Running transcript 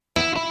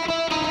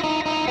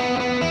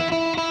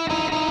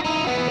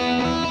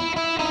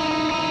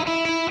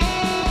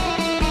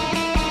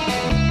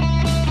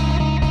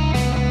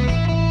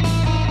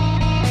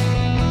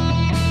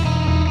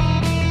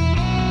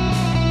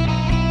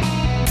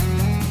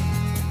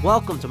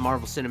Welcome to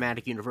Marvel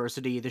Cinematic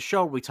University, the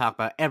show where we talk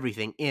about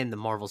everything in the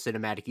Marvel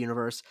Cinematic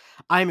Universe.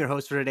 I'm your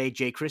host for today,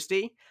 Jay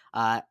Christie.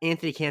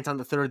 Anthony Canton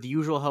III, the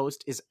usual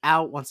host, is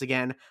out once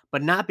again,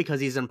 but not because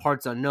he's in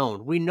parts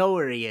unknown. We know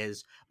where he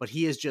is, but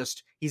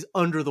he's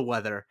under the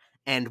weather,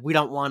 and we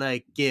don't want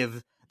to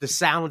give the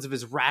sounds of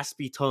his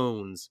raspy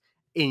tones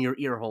in your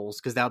ear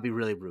holes, because that would be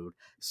really rude.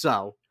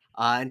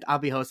 And I'll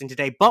be hosting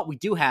today, but we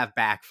do have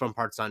back from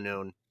parts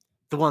unknown,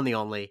 the one, the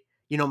only.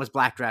 You know him as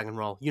Black Dragon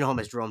Roll. You know him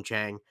as Jerome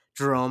Chang.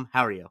 Jerome,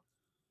 how are you?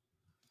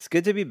 It's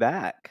good to be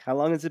back. How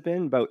long has it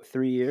been? About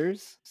 3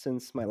 years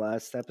since my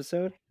last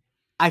episode?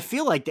 I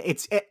feel like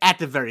it's at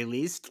the very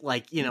least,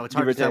 like, it's Give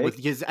hard or to tell take.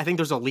 because I think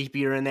there's a leap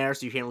year in there,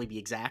 so you can't really be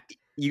exact.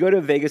 You go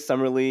to Vegas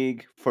Summer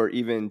League for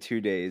even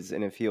 2 days,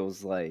 and it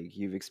feels like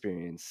you've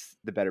experienced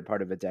the better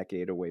part of a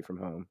decade away from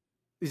home.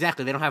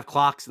 Exactly. They don't have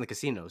clocks in the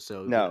casino,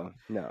 so, No.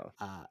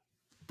 Uh,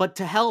 but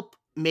to help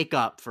make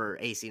up for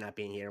AC not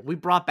being here, we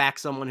brought back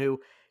someone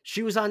who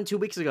she was on 2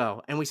 weeks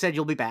ago, and we said,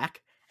 you'll be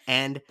back.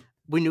 And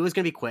we knew it was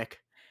going to be quick.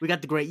 We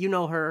got the great,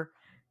 her,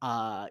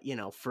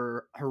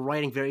 for her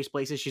writing various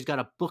places. She's got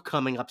a book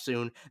coming up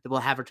soon that we'll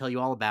have her tell you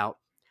all about.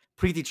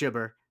 Preeti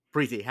Chibber.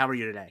 Preeti, how are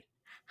you today?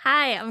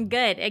 Hi, I'm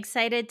good.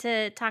 Excited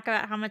to talk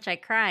about how much I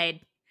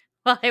cried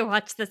while I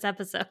watched this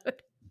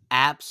episode.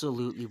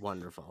 Absolutely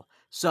wonderful.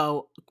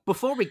 So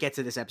before we get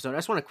to this episode, I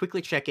just want to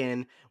quickly check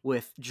in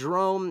with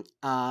Jerome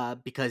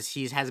because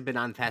he hasn't been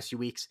on the past few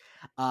weeks.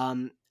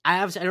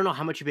 I don't know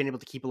how much you've been able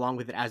to keep along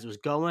with it as it was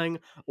going,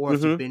 or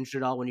if you binged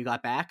it all when you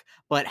got back.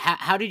 But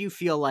how did you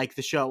feel like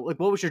the show? Like,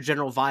 what was your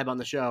general vibe on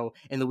the show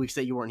in the weeks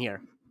that you weren't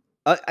here?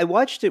 I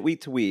watched it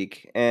week to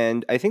week,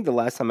 and I think the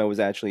last time I was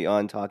actually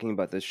on talking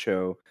about this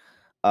show,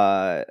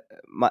 uh,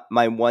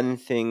 my one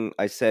thing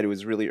I said, it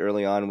was really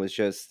early on, was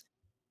just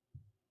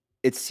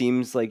it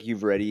seems like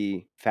you've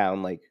already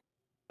found like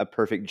a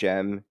perfect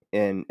gem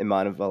in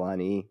Imana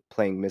Vellani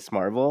playing Miss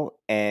Marvel,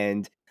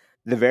 and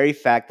the very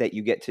fact that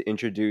you get to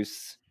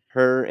introduce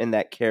her and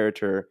that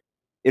character,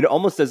 it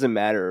almost doesn't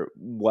matter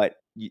what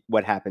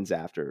happens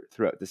after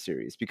throughout the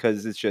series,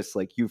 because it's just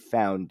like you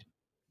found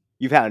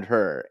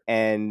her,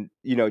 and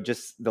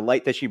just the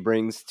light that she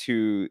brings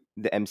to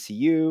the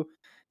MCU,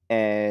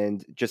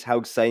 and just how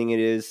exciting it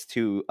is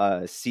to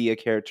see a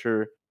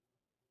character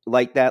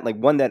like that, like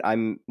one that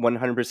I'm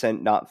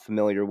 100% not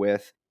familiar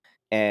with,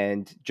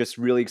 and just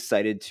really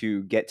excited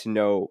to get to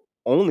know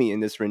only in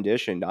this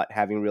rendition, not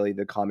having really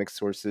the comic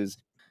sources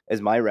as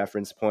my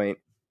reference point.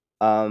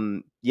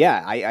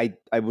 Yeah,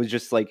 I was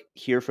just like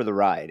here for the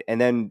ride,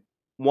 and then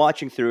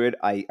watching through it,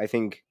 I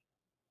think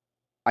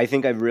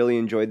I've really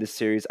enjoyed this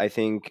series. I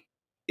think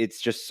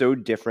it's just so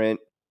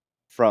different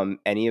from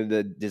any of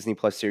the Disney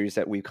Plus series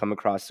that we've come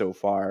across so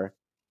far,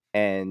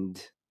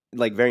 and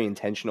like very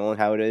intentional in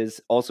how it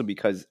is. Also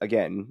because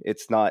again,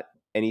 it's not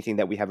anything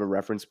that we have a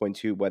reference point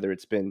to, whether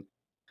it's been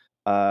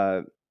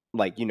uh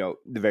like the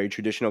very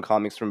traditional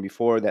comics from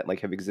before that like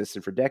have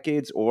existed for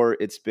decades, or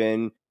it's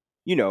been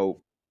you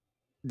know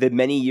the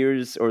many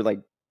years or like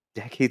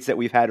decades that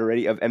we've had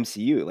already of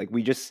MCU. Like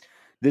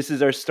this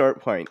is our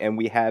start point, and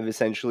we have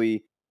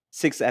essentially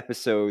 6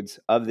 episodes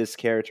of this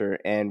character,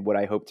 and what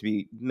I hope to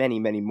be many,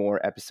 many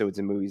more episodes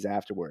and movies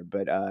afterward.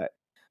 But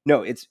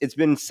no, it's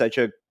been such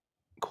a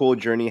cool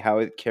journey, how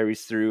it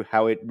carries through,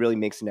 how it really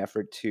makes an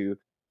effort to,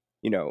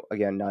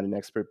 again, not an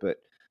expert, but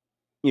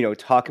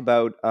talk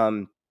about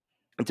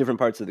different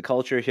parts of the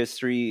culture,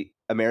 history,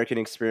 American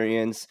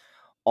experience,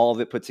 all of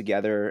it put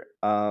together.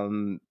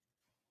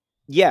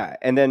 Yeah,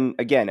 and then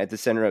again, at the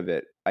center of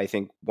it, I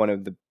think one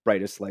of the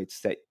brightest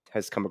lights that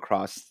has come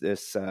across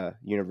this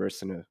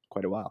universe in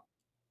quite a while.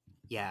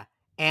 Yeah.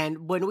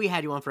 And when we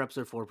had you on for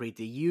episode 4,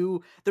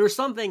 Preeti, there was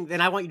something that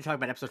I want you to talk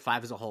about episode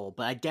 5 as a whole,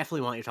 but I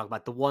definitely want you to talk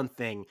about the one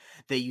thing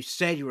that you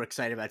said you were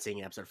excited about seeing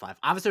in episode 5.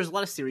 Obviously, there's a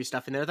lot of series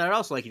stuff in there that I'd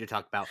also like you to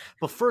talk about.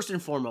 But first and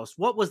foremost,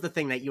 what was the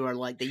thing that you were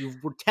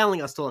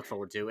telling us to look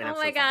forward to in Oh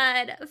episode my 5?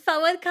 god,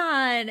 Fawad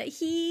Khan,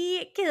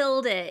 he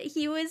killed it.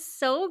 He was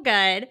so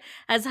good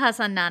as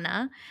Hassan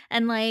Nana,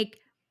 and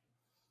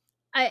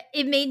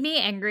it made me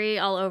angry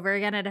all over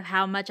again at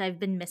how much I've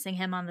been missing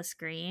him on the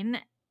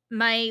screen.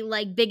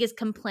 My biggest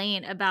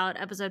complaint about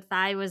episode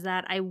 5 was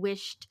that I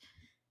wished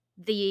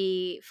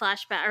the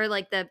flashback or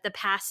the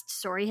past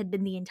story had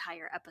been the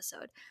entire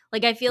episode.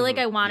 I feel like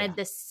I wanted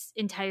this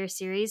entire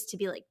series to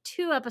be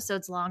 2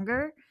 episodes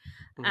longer.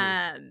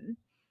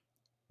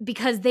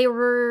 Because they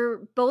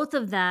were, both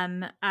of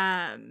them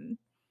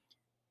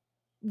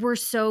were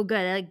so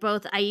good.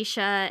 Both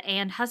Aisha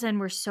and Hassan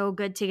were so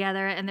good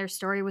together, and their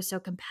story was so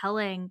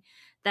compelling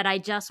that I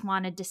just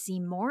wanted to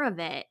see more of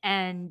it.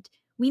 And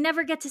we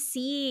never get to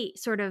see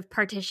sort of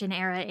partition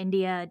era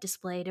India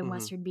displayed in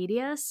Western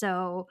media,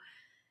 so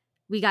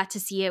we got to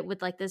see it with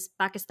this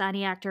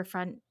Pakistani actor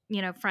front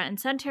and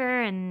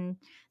center, and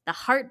the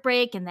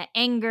heartbreak and the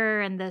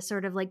anger and the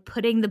sort of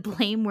putting the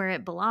blame where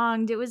it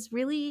belonged. It was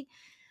really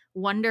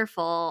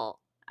wonderful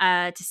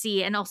to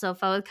see. And also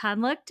Fawad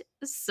Khan looked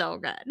so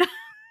good.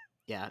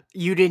 Yeah,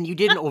 you didn't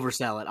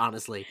oversell it,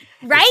 honestly.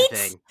 It's the Right?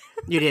 thing.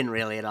 You didn't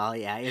really at all.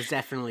 Yeah, it's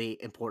definitely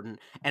important.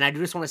 And I do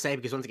just want to say,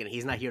 because once again,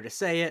 he's not here to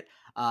say it,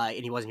 and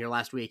he wasn't here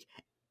last week.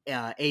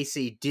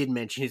 AC did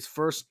mention his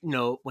first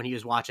note when he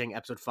was watching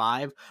episode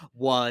 5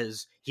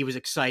 was he was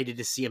excited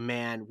to see a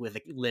man with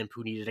a limp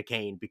who needed a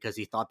cane because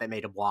he thought that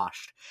made him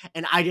washed.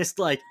 And I just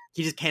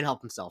he just can't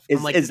help himself.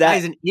 I'm like, Is this guy that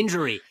has an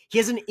injury. He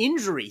has an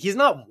injury. He's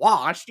not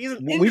washed. He has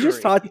an we just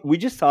injury.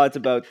 talked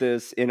about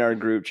this in our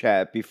group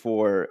chat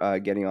before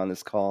getting on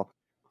this call.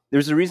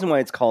 There's a reason why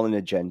it's called an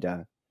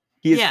agenda.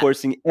 He is Yeah.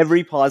 forcing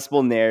every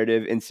possible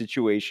narrative and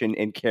situation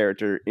and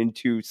character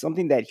into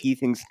something that he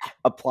thinks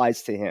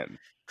applies to him.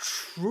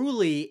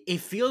 Truly, it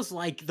feels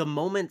like the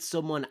moment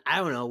someone, I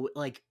don't know,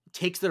 like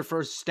takes their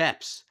first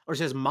steps or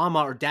says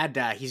mama or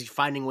dada, he's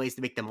finding ways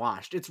to make them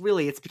washed. It's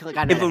become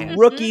kind of If a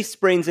rookie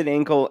sprains an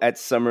ankle at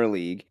summer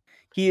league,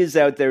 he is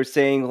out there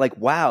saying like,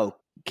 "Wow,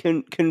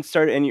 can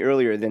start any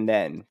earlier than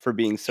then for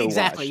being so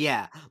exactly, washed."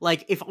 yeah.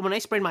 Like when I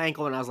sprained my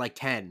ankle when I was like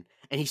 10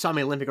 and he saw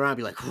me limping around,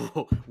 be like,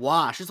 "Whoa,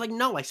 wash." It's like,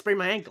 no, I sprained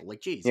my ankle. Like,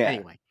 geez. Yeah.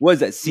 Anyway. Was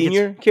that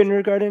senior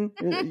kindergarten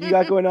you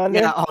got going on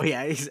there? Yeah, oh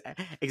yeah,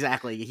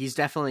 exactly. He's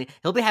definitely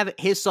he'll be having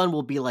his son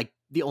will be like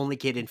the only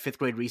kid in 5th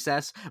grade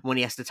recess when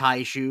he has to tie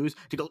his shoes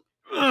to go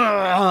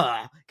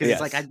because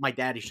it's like Yes. my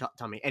daddy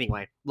taught me.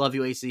 Anyway, love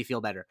you, AC.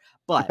 Feel better.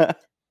 But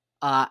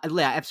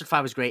yeah, episode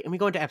 5 was great, and we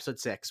go into episode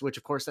 6, which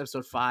of course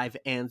episode 5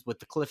 ends with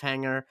the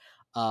cliffhanger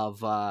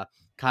of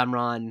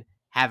Kamran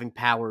having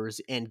powers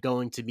and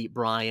going to meet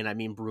Brian. I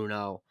mean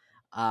Bruno,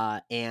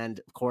 and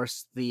of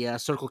course the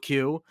Circle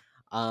Q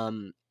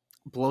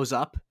blows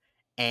up,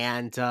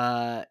 and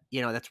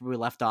that's where we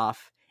left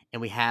off,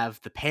 and we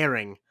have the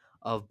pairing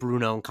of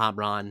Bruno and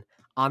Kamran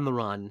on the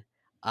run.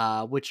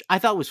 Which I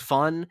thought was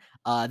fun.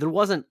 There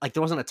wasn't a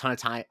ton of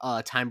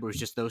time where it was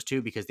just those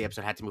two because the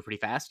episode had to move pretty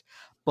fast.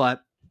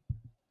 But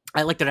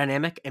I like the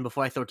dynamic, and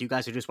before I throw it to you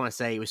guys, I just want to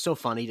say it was so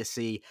funny to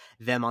see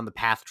them on the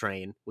PATH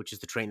train, which is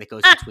the train that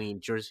goes between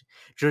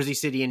Jersey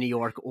City and New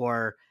York,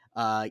 or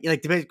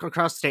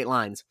across the state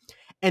lines.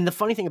 And the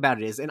funny thing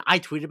about it is, and I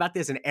tweeted about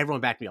this, and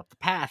everyone backed me up. The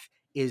PATH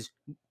is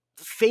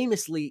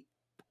famously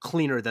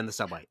cleaner than the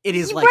subway. It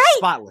is like Right.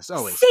 spotless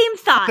always. Same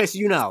thought. Okay, so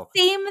you know.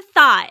 Same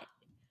thought.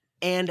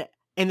 And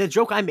the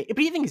joke I made, but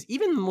the thing is,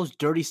 even the most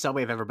dirty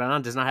subway I've ever been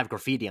on does not have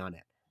graffiti on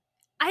it.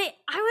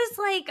 I was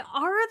like,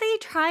 are they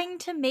trying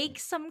to make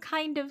some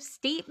kind of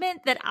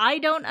statement that I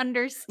don't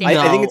understand?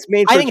 I think it's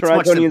made I for think it's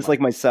much Torontonians simpler. like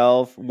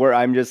myself, where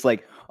I'm just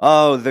like,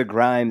 oh, the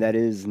grime that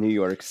is New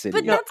York City.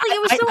 But that's like,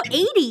 it was so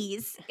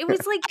 80s. It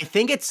was like,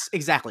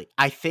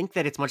 I think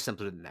that it's much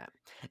simpler than that.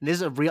 And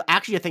this is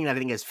actually a thing that I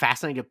think is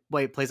fascinating the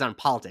way it plays out in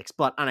politics,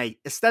 but on a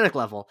aesthetic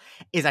level,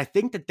 is I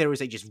think that there is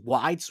a just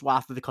wide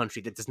swath of the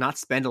country that does not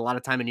spend a lot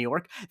of time in New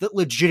York that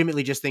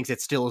legitimately just thinks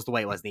it still is the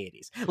way it was in the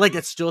 80s. Like,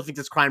 that still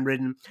thinks it's crime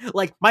ridden.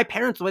 Like, my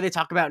parents, the way they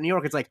talk about New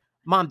York, it's like,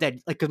 Mom,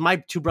 Dad, like, because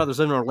my 2 brothers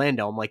live in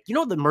Orlando. I'm like,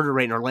 the murder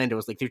rate in Orlando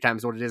is like 3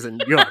 times what it is in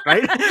New York,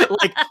 right?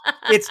 Like,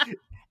 it's.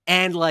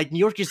 And like New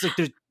York is like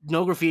there's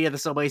no graffiti at the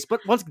subways,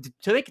 but once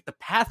to make it the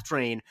PATH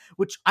train,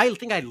 which I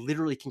think I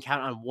literally can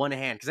count on one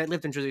hand because I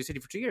lived in Jersey City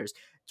for 2 years.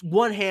 It's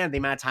one hand the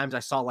amount of times I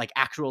saw like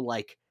actual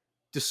like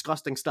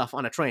disgusting stuff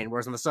on a train,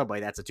 whereas on the subway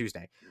that's a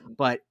Tuesday.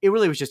 But it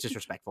really was just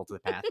disrespectful to the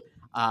PATH.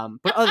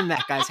 But other than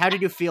that, guys, how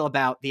did you feel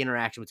about the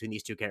interaction between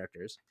these two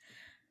characters?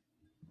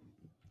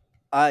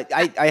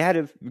 I had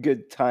a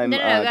good time. No,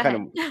 go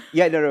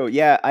ahead.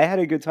 Yeah, I had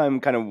a good time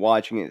kind of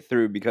watching it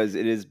through because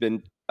it has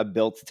been a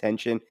built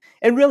tension,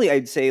 and really,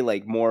 I'd say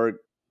like more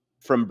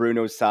from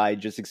Bruno's side,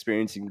 just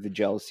experiencing the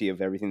jealousy of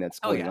everything that's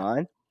going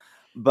on.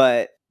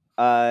 But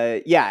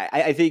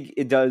I think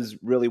it does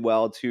really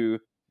well to,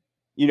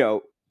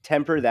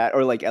 temper that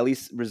or like at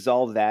least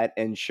resolve that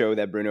and show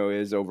that Bruno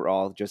is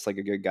overall just like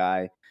a good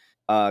guy.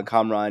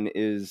 Kamran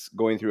is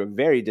going through a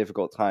very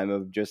difficult time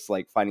of just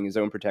like finding his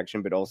own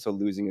protection, but also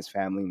losing his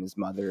family and his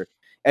mother,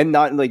 and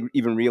not like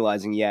even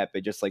realizing yet,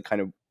 but just like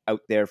kind of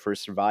out there for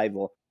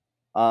survival.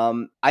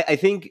 I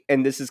think,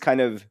 and this is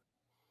kind of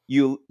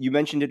you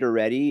mentioned it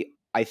already.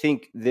 I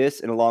think this,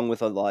 and along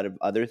with a lot of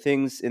other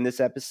things in this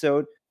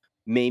episode,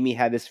 made me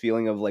have this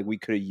feeling of like we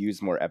could have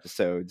used more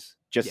episodes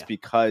just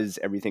because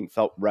everything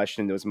felt rushed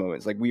in those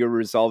moments. Like we were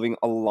resolving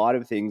a lot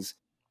of things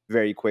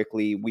very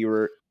quickly. We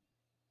were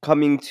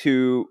coming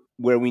to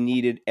where we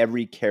needed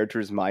every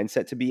character's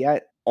mindset to be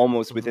at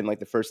almost within like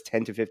the first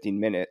 10 to 15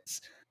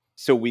 minutes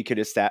so we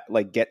could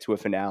get to a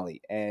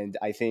finale. And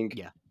I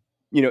think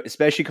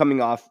especially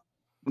coming off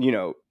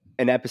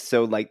an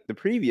episode like the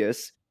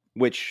previous,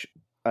 which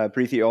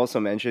Preeti also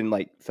mentioned,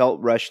 like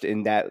felt rushed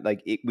in that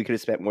like we could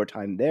have spent more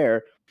time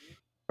there.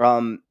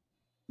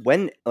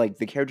 When like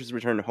the characters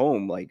return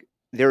home, like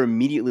they're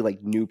immediately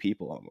like new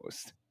people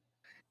almost,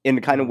 in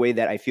the kind of way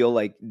that I feel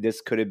like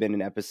this could have been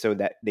an episode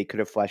that they could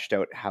have fleshed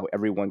out how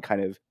everyone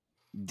kind of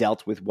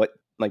dealt with what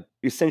like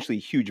essentially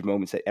huge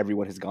moments that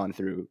everyone has gone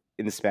through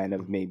in the span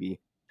of maybe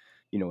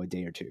a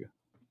day or two.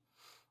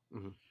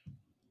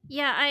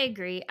 Yeah, I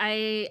agree.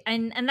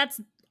 And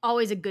that's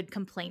always a good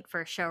complaint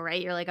for a show,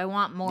 right? You're like, I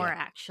want more, Yeah.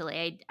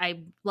 actually.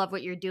 I love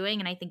what you're doing,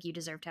 and I think you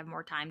deserve to have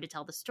more time to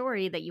tell the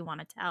story that you want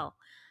to tell.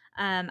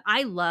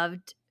 I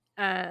loved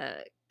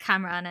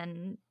Cameron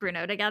and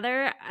Bruno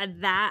together.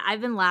 That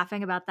I've been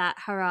laughing about that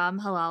haram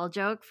halal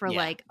joke for Yeah.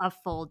 like a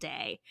full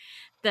day.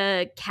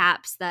 The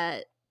caps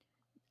that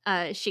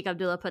Sheikh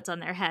Abdullah puts on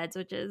their heads,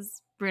 which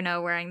is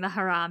Bruno wearing the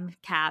haram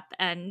cap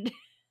and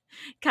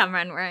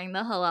Cameron wearing the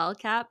halal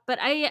cap. But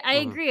I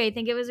Mhm. agree. I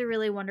think it was a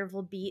really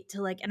wonderful beat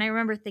to like, and I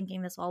remember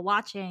thinking this while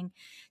watching,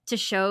 to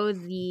show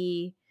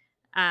the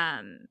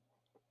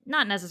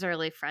not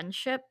necessarily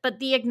friendship, but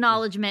the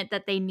acknowledgement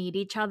that they need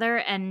each other,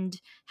 and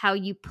how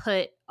you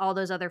put all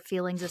those other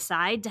feelings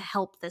aside to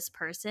help this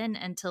person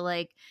and to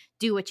like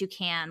do what you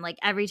can. Like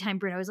every time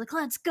Bruno was like,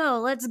 let's go,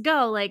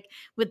 like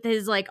with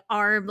his like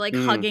arm like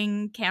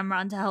hugging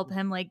Cameron to help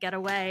him like get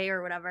away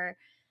or whatever.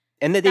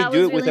 And that they That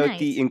do was it really without nice.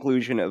 the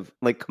inclusion of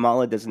like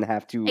Kamala doesn't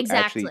have to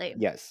Exactly. actually.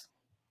 Yes.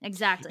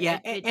 Exactly. Yeah,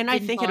 It and I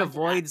didn't think fall it into that.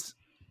 avoids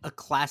a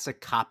classic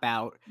cop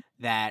out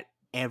that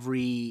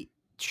every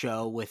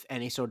show with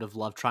any sort of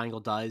love triangle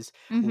does,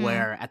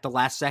 where at the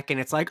last second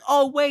it's like,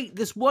 oh wait,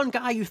 this one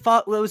guy you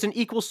thought was an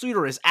equal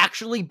suitor is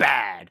actually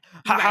bad.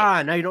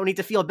 Haha, now you don't need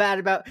to feel bad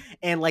about.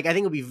 And like, I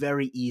think it would be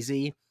very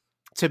easy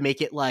to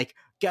make it like,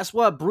 guess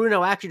what,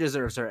 Bruno actually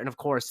deserves her. And of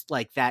course,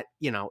 like that,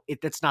 you know,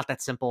 it's not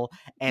that simple,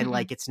 and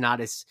like it's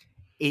not as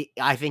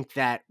I think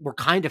that we're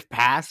kind of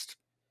past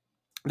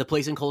the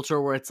place in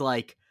culture where it's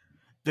like,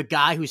 the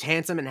guy who's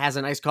handsome and has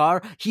a nice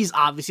car, he's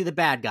obviously the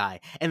bad guy.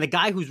 And the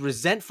guy who's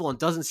resentful and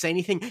doesn't say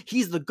anything,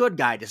 he's the good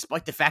guy,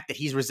 despite the fact that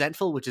he's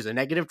resentful, which is a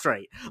negative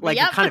trait. Like,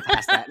 we're kind of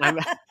past that.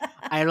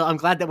 And I'm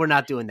glad that we're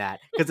not doing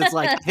that. Because it's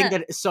like, I think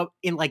that so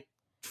in like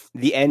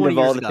The end 20 of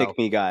all years the ago, pick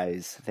me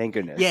guys. Thank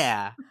goodness.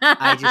 yeah,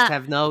 I just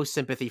have no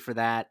sympathy for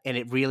that. And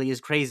it really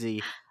is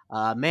crazy.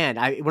 Man,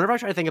 whenever I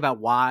try to think about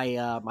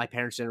why my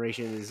parents'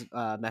 generation is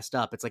messed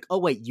up, it's like, oh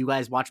wait, you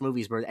guys watch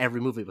movies where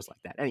every movie was like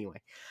that.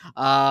 Anyway,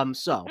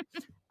 so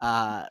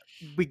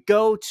we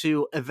go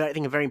to I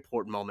think a very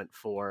important moment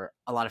for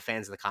a lot of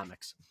fans of the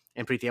comics.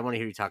 And Preeti, I want to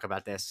hear you talk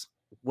about this,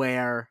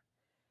 where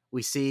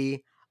we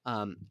see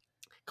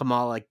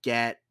Kamala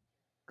get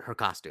her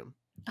costume.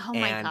 Oh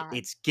my and God.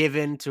 it's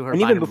given to her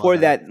And by even her before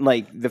mother. that,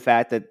 like the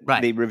fact that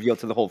Right. they reveal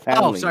to the whole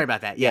family. Oh, sorry about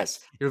that. Yes.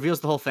 It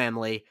reveals the whole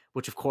family,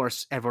 which of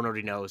course everyone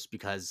already knows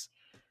because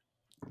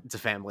it's a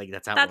family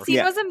that's out. That scene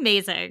Yeah. was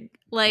amazing.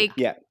 Like,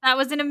 that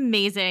was an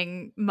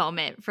amazing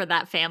moment for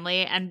that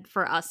family and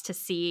for us to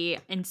see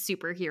in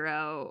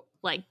superhero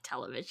like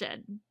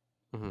television.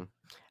 Mm-hmm.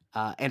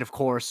 And of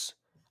course,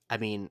 I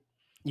mean,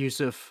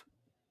 Yusuf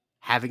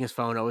having his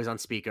phone always on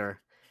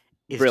speaker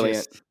is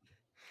brilliant. Just,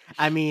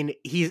 I mean,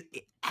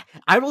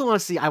 I really want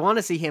to see. I want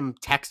to see him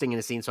texting in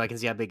a scene so I can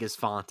see how big his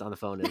font on the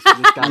phone is.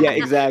 Yeah,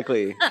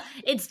 exactly.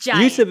 It's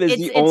giant. Yusuf is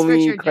the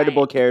only sure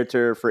credible giant.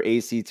 character for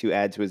AC to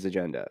add to his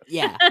agenda.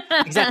 Yeah,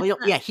 exactly.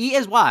 Yeah, he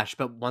is washed,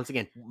 but once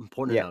again,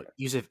 important to note,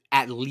 Yusuf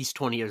at least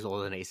 20 years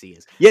older than AC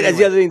is. Yeah, that's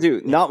the other thing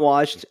too. Not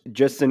washed,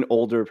 just an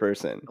older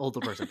person.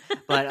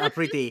 But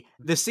Preeti,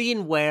 the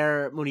scene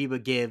where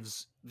Muniba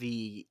gives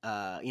the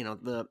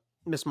the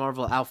Miss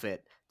Marvel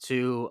outfit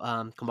to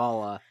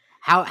Kamala.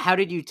 How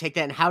did you take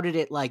that, and how did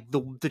it, like,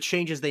 the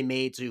changes they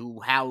made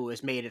to how it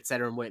was made,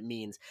 etc., and what it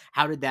means?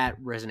 How did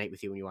that resonate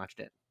with you when you watched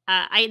it?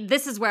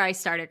 This is where I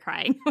started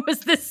crying,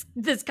 was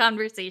this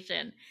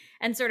conversation.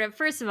 And sort of,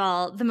 first of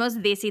all, the most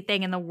desi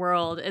thing in the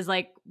world is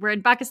like, we're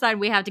in Pakistan,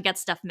 we have to get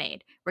stuff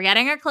made. We're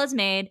getting our clothes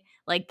made.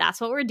 Like, that's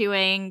what we're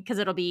doing because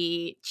it'll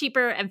be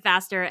cheaper and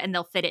faster, and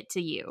they'll fit it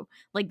to you.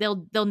 Like,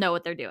 they'll know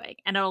what they're doing,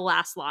 and it'll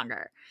last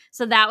longer.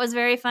 So that was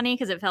very funny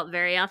because it felt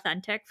very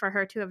authentic for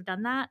her to have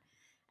done that.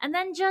 And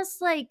then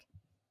just like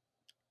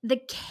the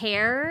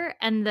care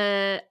and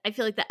I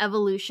feel like the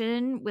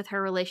evolution with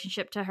her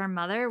relationship to her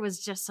mother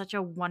was just such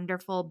a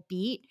wonderful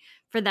beat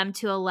for them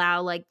to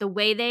allow, like, the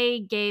way they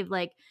gave,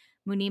 like,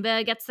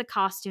 Muniba gets the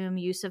costume,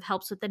 Yusuf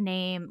helps with the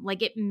name.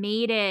 Like, it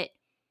made it,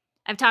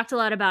 I've talked a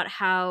lot about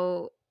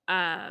how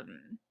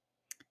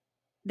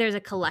there's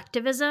a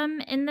collectivism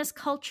in this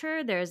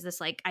culture. There's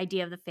this like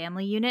idea of the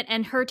family unit,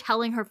 and her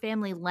telling her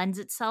family lends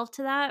itself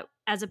to that,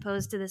 as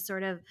opposed to this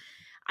sort of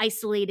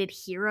isolated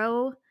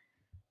hero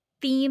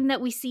theme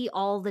that we see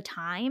all the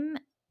time.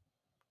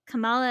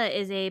 Kamala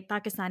is a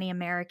Pakistani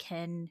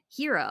American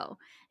hero,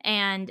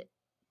 and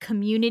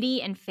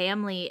community and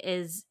family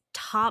is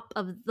top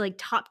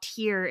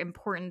tier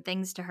important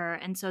things to her.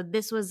 And so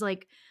this was,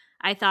 like,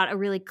 I thought, a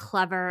really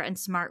clever and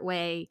smart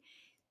way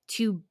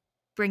to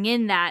bring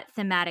in that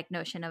thematic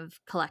notion of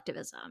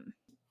collectivism.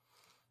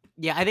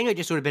 Yeah, I think it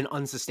just would have been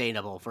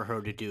unsustainable for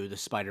her to do the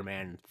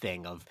Spider-Man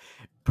thing of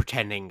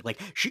pretending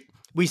like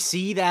we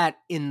see that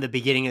in the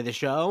beginning of the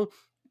show,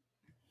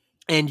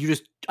 and you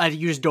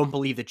just don't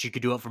believe that she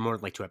could do it for more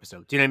than like 2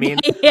 episodes. Do you know what I mean?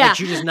 Yeah. Like,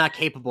 she's just not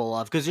capable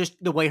of, because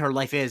just the way her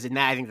life is, and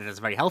I think that's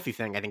a very healthy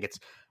thing.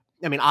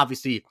 I mean,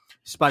 obviously,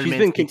 Spider-Man. She's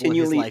been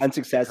continually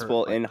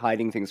unsuccessful in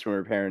hiding things from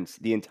her parents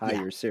the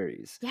entire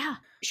series. Yeah,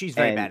 she's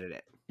very bad at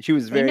it. She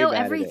was very bad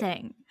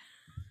everything.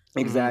 at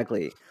it.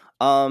 Exactly.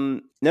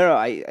 No,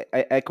 I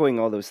echoing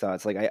all those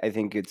thoughts. Like, I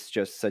think it's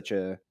just such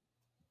a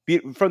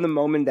from the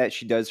moment that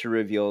she does her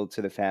reveal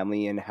to the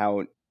family and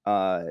how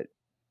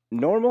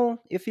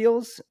normal it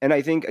feels. And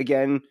I think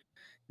again,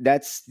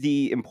 that's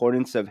the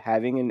importance of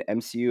having an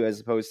MCU as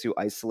opposed to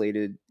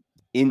isolated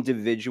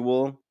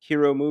individual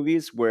hero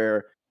movies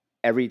where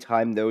every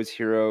time those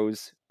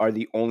heroes are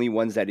the only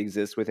ones that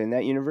exist within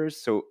that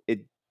universe.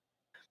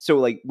 So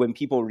like when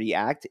people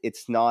react,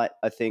 it's not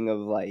a thing of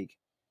like,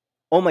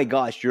 oh my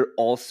gosh, you're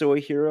also a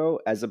hero,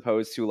 as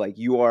opposed to like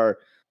you are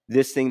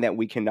this thing that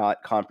we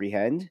cannot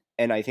comprehend.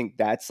 And I think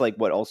that's like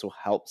what also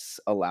helps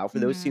allow for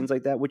those Mhm. scenes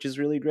like that, which is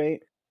really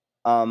great.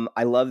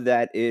 I love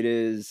that it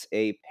is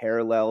a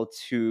parallel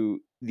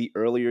to the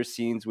earlier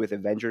scenes with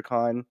Avenger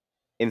Con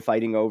in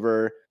fighting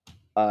over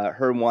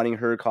her wanting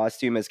her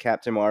costume as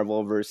Captain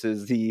Marvel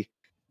versus the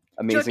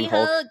Amazing Johnny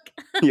Hulk. Hook.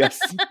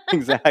 Yes,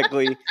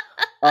 exactly.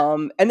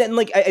 And then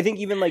like I think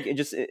even like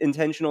just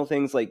intentional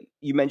things like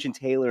you mentioned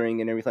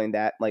tailoring and everything like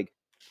that. Like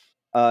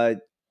uh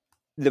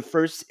the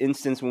first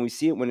instance when we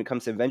see it when it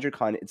comes to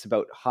AvengerCon, it's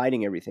about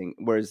hiding everything,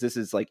 whereas this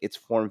is like it's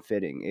form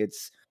fitting.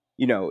 It's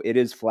it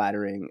is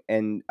flattering,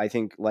 and I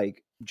think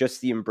like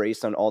just the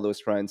embrace on all those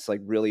fronts like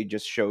really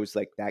just shows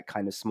like that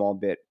kind of small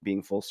bit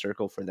being full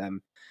circle for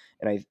them,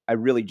 and I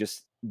really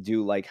just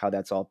do like how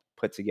that's all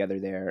put together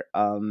there.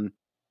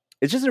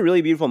 It's just a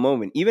really beautiful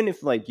moment, even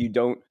if like you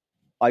don't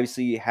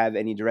obviously have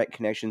any direct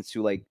connections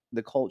to like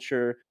the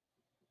culture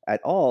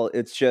at all.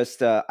 It's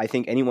just I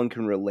think anyone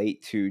can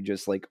relate to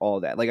just like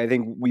all that. Like I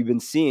think we've been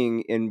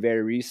seeing in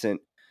very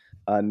recent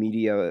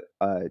media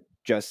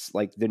just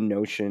like the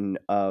notion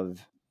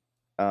of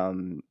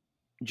um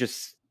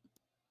just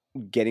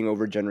getting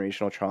over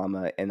generational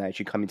trauma and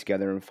actually coming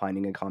together and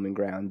finding a common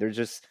ground. There's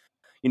just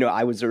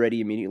I was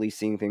already immediately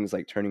seeing things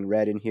like Turning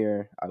Red in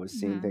here. I was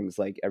seeing Mhm. things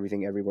like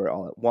Everything Everywhere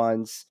All at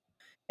Once.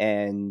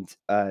 And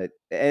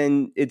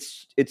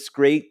it's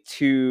great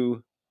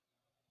to,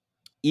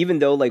 even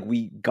though like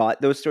we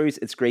got those stories,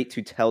 it's great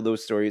to tell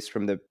those stories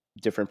from the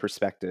different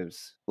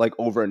perspectives, like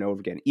over and over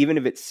again. Even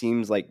if it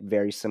seems like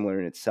very similar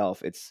in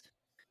itself, it's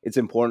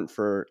important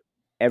for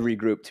every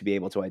group to be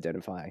able to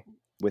identify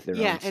with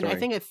their Yeah, own and I story.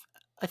 think if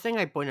a thing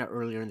I pointed out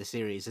earlier in the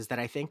series is that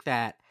I think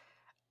that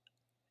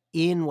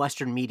in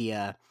Western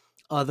media,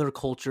 other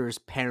cultures'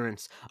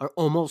 parents are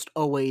almost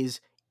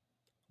always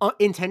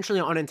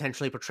intentionally or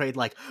unintentionally portrayed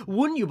like,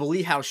 wouldn't you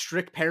believe how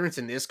strict parents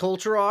in this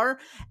culture are?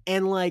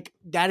 And like,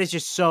 that is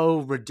just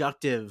so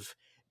reductive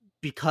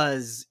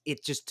because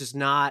it just does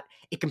not,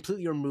 it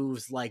completely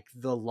removes like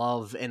the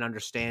love and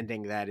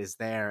understanding that is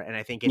there. And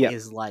I think it Yeah.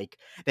 is like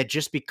that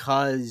just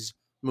because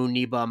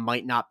Muniba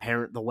might not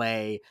parent the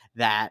way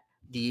that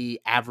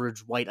the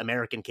average white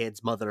American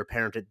kid's mother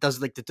parented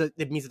does, like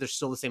it means that there's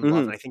still the same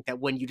love. Hmm. And I think that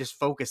when you just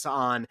focus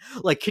on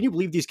like, can you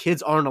believe these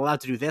kids aren't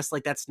allowed to do this,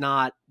 like that's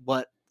not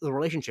what the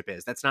relationship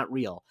is. That's not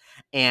real.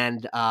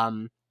 And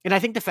I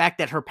think the fact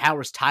that her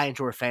powers tie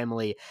into her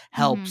family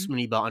helps Mhm.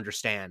 Muniba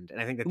understand, and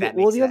I think that that Well,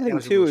 makes the other that thing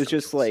was a really too is strong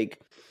just choice.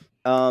 like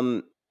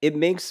it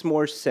makes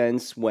more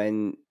sense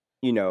when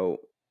you know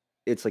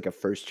it's like a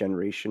first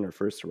generation or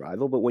first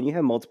arrival, but when you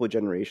have multiple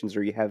generations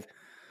or you have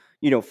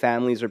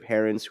families or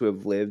parents who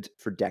have lived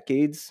for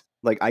decades.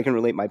 Like I can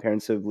relate, my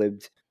parents have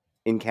lived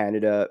in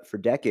Canada for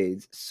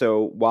decades.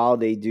 So while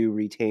they do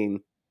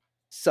retain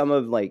some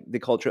of like the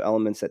cultural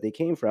elements that they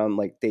came from,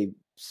 like they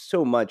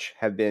so much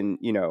have been,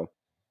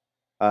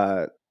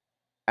 uh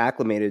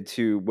acclimated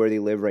to where they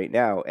live right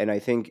now. And I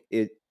think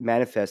it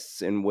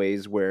manifests in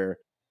ways where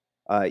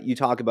you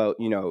talk about,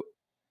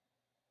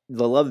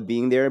 the love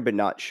being there but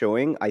not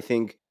showing. I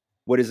think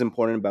what is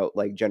important about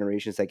like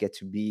generations that get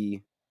to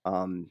be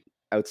um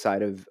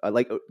outside of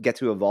get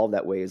to evolve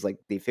that way is like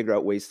they figure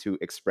out ways to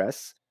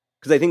express,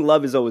 because I think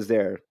love is always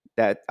there,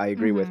 that I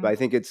agree with, but Mhm. I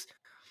think it's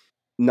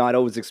not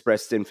always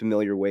expressed in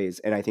familiar ways.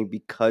 And I think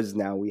because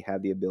now we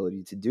have the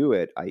ability to do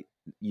it,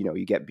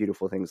 you get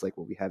beautiful things like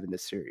what we have in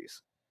this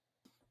series.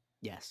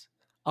 Yes,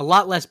 a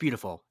lot less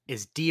beautiful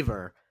is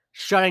Deaver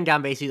shutting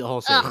down basically the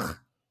whole city. Ugh.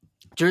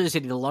 Jersey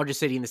City, the largest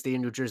city in the state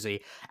of New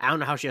Jersey. I don't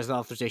know how she has the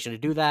authorization to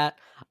do that.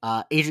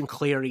 Agent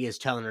Cleary is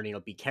telling her,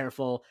 be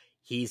careful.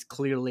 He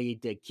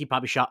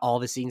probably shot all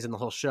the scenes in the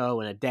whole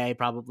show in a day,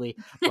 probably.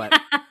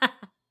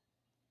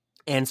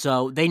 And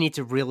so they need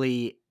to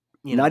really,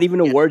 Not even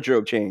a get.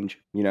 wardrobe change.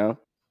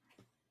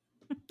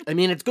 I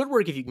mean, it's good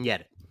work if you can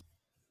get it,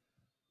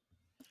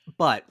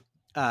 but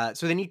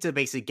so they need to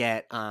basically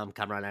get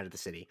Kamran out of the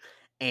city,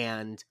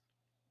 and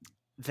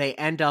they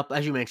end up,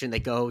 as you mentioned, they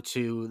go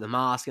to the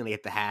mosque and they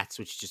get the hats,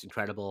 which is just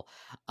incredible.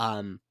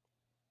 And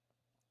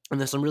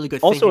there's some really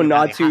good Also thinking a of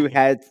nod having to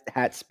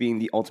hats being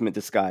the ultimate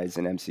disguise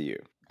in MCU.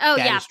 Oh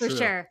that yeah, is for true.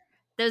 sure.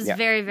 That was Yeah.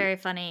 very, very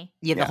funny.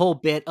 Yeah, the Yeah. whole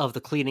bit of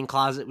the cleaning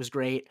closet was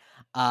great.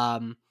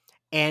 But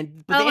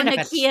they Oh, end and up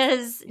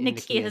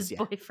Nakia's yeah,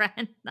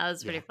 boyfriend. That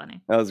was yeah. pretty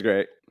funny. That was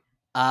great.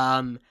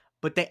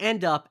 But they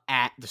end up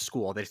at the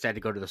school. They decided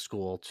to go to the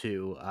school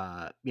to,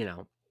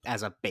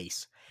 as a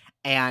base.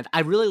 And I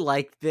really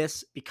liked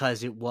this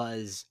because it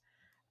was,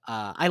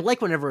 I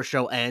like whenever a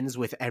show ends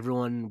with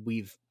everyone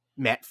we've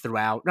met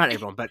throughout, not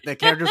everyone, but the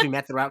characters we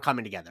met throughout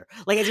coming together.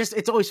 Like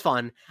it's always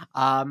fun.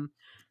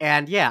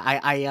 And yeah,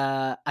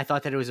 I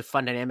thought that it was a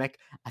fun dynamic.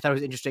 I thought it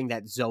was interesting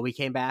that Zoe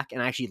came back,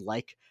 and I actually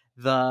like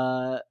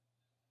the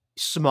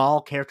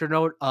small character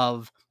note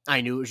of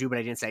I knew it was you, but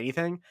I didn't say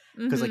anything,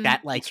 because like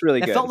that, like It's really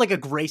that good. felt like a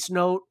grace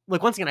note.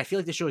 Like once again, I feel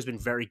like the show has been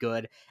very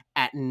good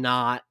at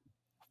not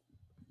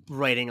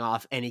writing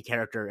off any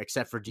character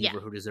except for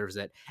Deaver, who deserves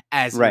it,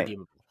 as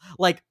irredeemable.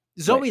 Like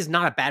Zoe is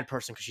not a bad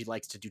person because she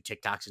likes to do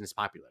TikToks and is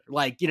popular.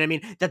 Like, you know what I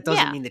mean? That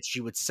doesn't mean that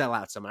she would sell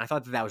out someone. I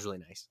thought that was really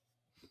nice.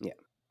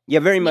 Yeah,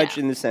 very much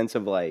in the sense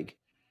of like,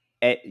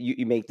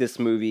 you make this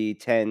movie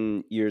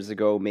 10 years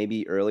ago,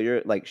 maybe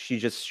earlier, like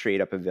she's just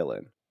straight up a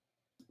villain.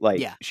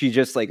 Like she's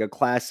just like a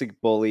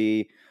classic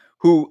bully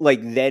who like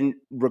then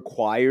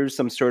requires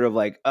some sort of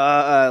like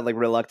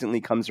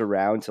reluctantly comes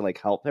around to like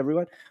help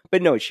everyone.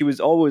 But no, she was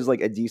always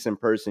like a decent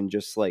person,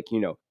 just like, you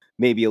know,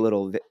 maybe a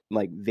little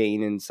like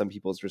vain in some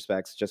people's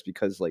respects just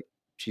because like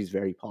she's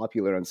very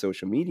popular on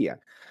social media.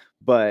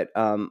 But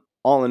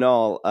all in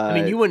all, I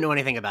mean, you wouldn't know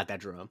anything about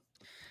that, Jerome.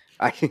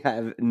 I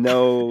have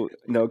no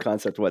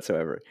concept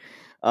whatsoever.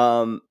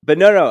 But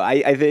no,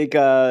 I think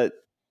I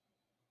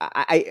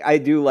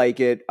do like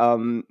it.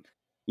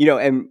 You know,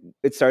 and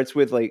it starts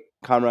with like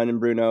Kamran and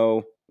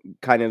Bruno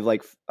kind of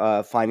like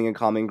finding a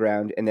common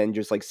ground, and then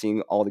just like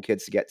seeing all the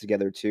kids get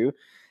together too.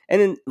 And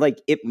then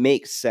like it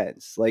makes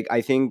sense. Like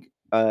I think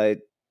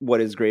what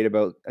is great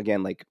about,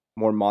 again, like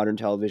more modern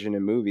television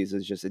and movies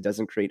is just it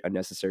doesn't create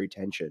unnecessary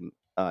tension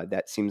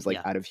that seems like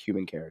out of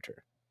human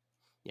character.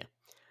 Yeah.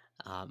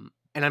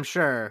 And I'm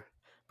sure,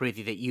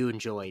 Preeti, that you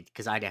enjoyed,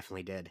 because I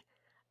definitely did,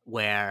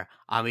 where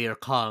Amir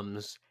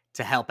comes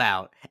to help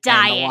out.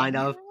 Dying. And the line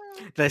of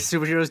the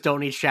superheroes don't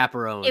need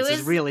chaperones. It was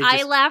is really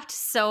I laughed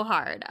so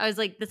hard. I was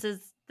like, this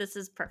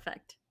is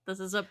perfect.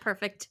 This is a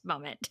perfect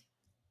moment.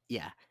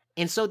 Yeah.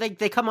 And so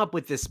they come up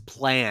with this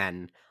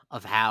plan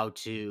of how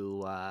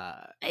to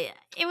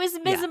it was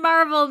Ms.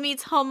 Marvel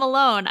meets Home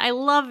Alone. I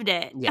loved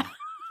it. Yeah.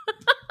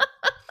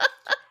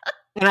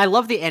 And I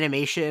love the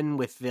animation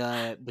with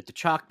the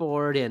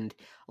chalkboard, and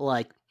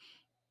like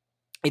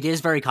it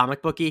is very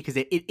comic booky because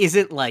it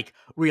isn't like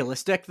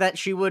realistic that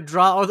she would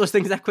draw all those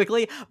things that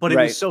quickly, but it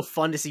was so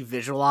fun to see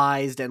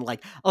visualized, and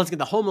like, let's get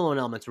the Home Alone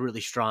element's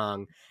really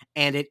strong,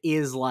 and it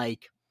is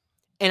like,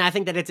 and I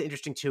think that it's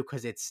interesting too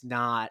because it's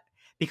not,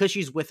 because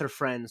she's with her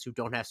friends who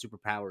don't have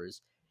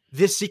superpowers.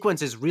 This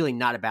sequence is really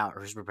not about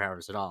her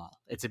superpowers at all.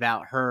 It's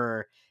about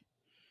her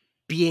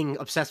being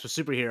obsessed with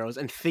superheroes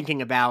and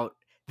thinking about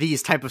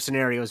these type of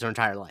scenarios her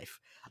entire life,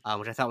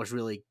 which I thought was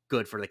really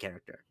good for the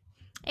character.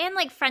 And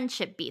like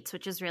friendship beats,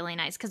 which is really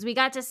nice because we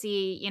got to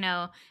see, you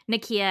know,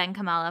 Nakia and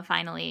Kamala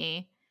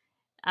finally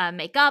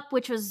make up,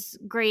 which was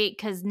great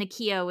because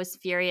Nakia was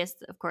furious,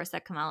 of course,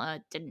 that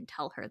Kamala didn't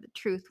tell her the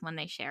truth when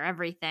they share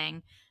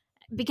everything.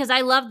 Because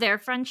I love their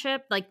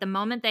friendship. Like the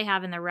moment they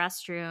have in the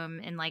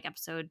restroom in like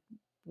episode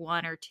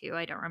 1 or 2,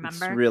 I don't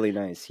remember. It's really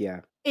nice,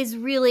 yeah. Is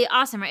really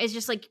awesome, right? It's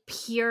just like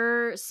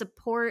pure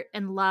support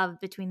and love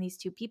between these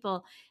two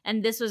people.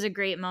 And this was a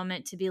great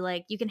moment to be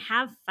like, you can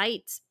have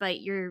fights, but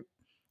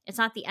it's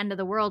not the end of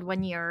the world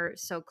when you're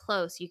so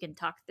close. You can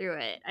talk through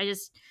it.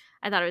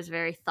 I thought it was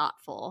very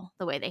thoughtful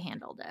the way they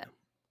handled it.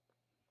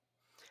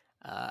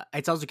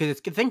 It's also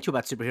because the thing too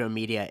about superhero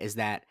media is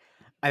that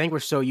I think we're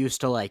so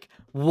used to like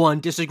one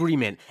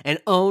disagreement and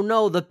oh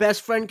no, the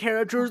best friend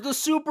character is the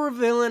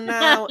supervillain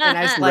now, and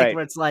I just like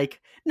where it's like,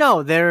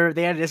 no, they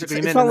had a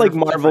disagreement. It's not like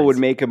Marvel would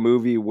make a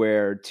movie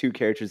where two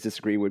characters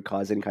disagree would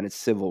cause any kind of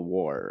civil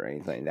war or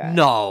anything like that.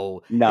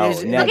 No, never.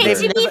 Okay,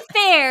 to be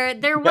fair,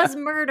 there was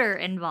murder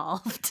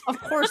involved.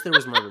 Of course, there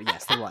was murder.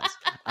 Yes, there was.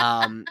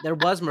 There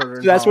was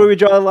murder. So that's where we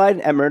draw the line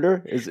at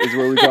murder. Is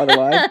where we draw the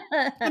line.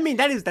 I mean,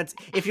 that's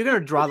if you're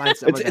gonna draw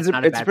lines.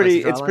 It's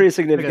pretty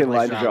significant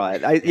line to draw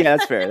it. Yeah,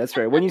 that's fair. That's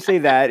fair. When you say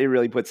that, it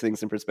really puts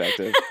things in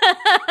perspective.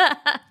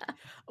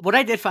 What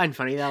I did find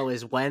funny though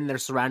is when they're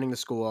surrounding the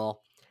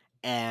school,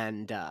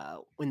 and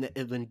when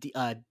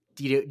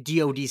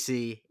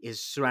DODC is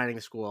surrounding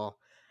the school,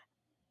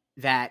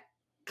 that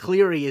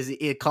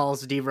Cleary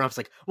calls Deaver up. It's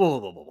like,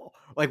 whoa.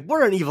 Like,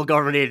 we're an evil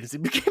government agency.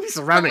 We can't be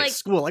surrounding a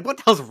school. Like, what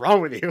the hell's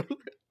wrong with you?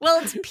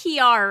 Well, it's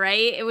PR,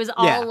 right? It was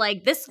all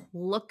like, this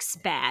looks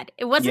bad.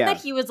 It wasn't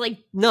that he was like,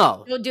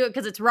 no, don't do it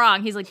because it's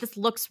wrong. He's like, this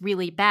looks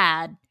really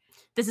bad.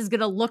 This is going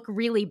to look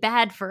really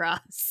bad for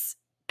us.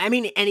 I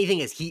mean, anything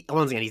is,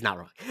 once again, he's not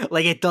wrong.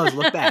 Like, it does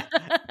look bad.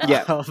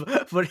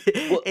 But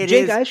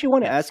Jake, I actually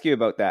want to ask you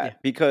about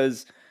that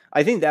because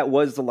I think that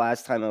was the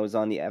last time I was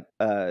on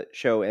the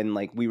show, and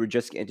like we were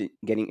just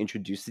getting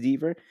introduced to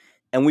Deaver,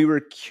 and we were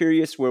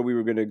curious where we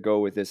were going to go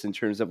with this in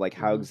terms of like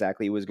how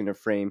exactly it was going to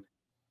frame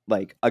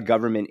like a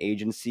government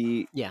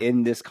agency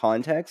in this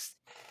context.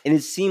 And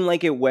it seemed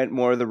like it went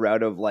more the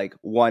route of like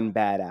one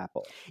bad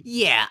apple.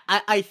 Yeah,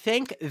 I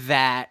think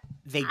that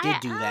they did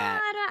do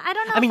that. I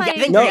don't know. I mean,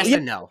 yes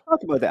and no.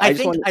 Talk about that.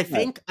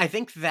 I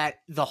think that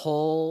the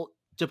whole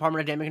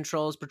Department of Damage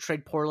Control is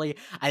portrayed poorly.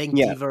 I think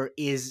Deaver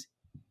is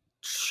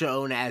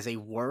shown as a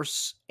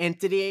worse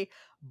entity.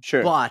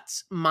 Sure.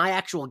 But my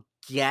actual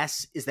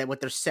guess is that what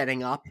they're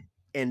setting up,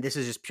 and this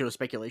is just pure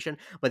speculation,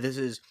 but this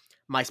is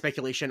my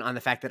speculation on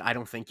the fact that I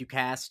don't think you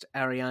cast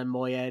Ariane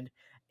Moayed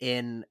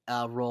in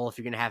a role if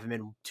you're going to have him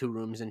in 2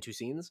 rooms and 2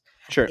 scenes,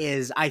 Sure.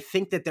 is I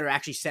think that they're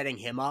actually setting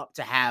him up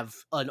to have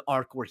an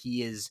arc where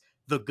he is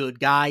the good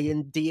guy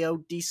in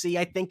DODC,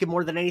 I think,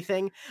 more than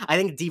anything. I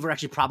think Deaver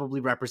actually probably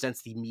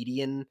represents the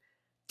median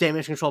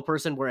damage control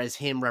person, whereas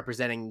him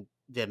representing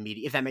the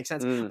media, if that makes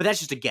sense. But that's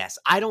just a guess.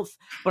 I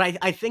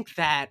think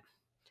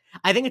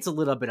it's a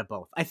little bit of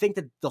both. I think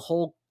that the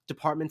whole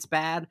department's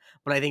bad,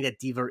 but I think that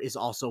Deaver is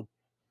also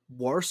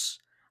worse.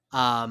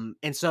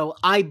 And so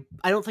I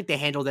don't think they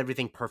handled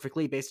everything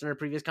perfectly based on our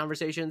previous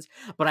conversations,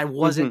 but I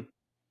wasn't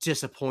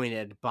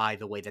disappointed by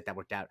the way that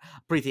worked out.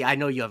 Preeti, I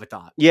know you have a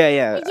thought.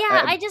 Yeah.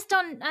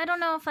 I don't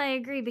know if I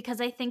agree, because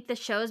I think the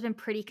show has been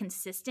pretty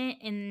consistent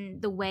in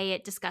the way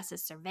it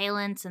discusses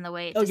surveillance and the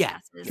way it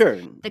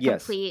discusses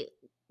complete,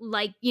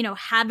 like, you know,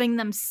 having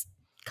them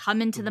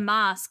come into the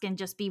mosque and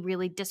just be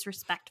really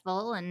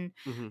disrespectful, and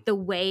the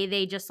way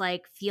they just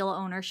like feel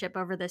ownership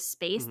over this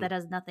space that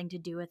has nothing to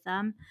do with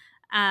them.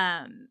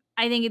 I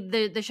think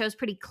the show's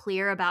pretty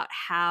clear about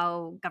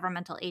how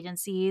governmental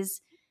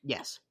agencies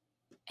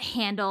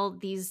handle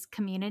these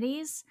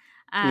communities.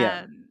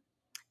 And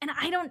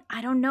I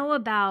don't know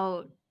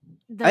about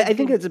I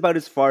think it's about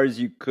as far as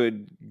you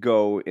could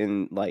go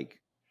in, like,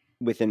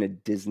 within a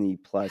Disney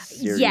Plus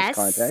series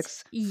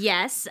context.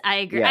 Yes, I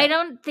agree. I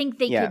don't think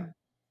they could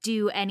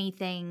do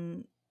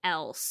anything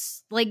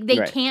else. Like, they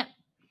can't.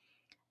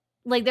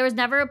 Like, there was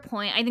never a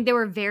point. I think they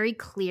were very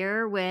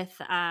clear with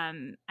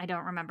I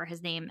don't remember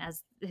his name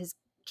as his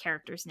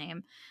character's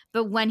name,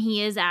 but when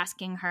he is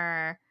asking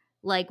her,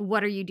 like,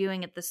 what are you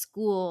doing at the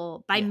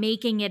school, by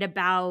making it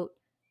about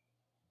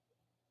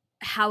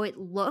how it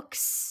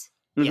looks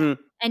and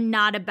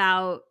not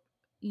about,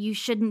 you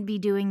shouldn't be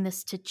doing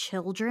this to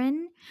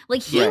children.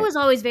 Like, he was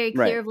always very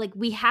clear of, like,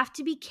 we have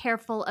to be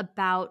careful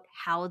about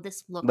how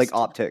this looks, like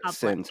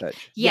optics and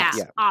such.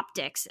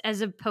 Optics, as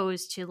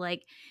opposed to,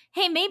 like,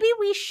 hey, maybe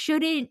we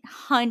shouldn't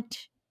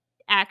hunt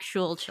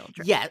actual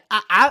children.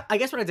 I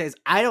guess what I'd say is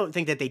I don't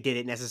think that they did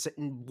it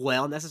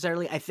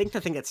necessarily. I think the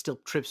thing that still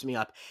trips me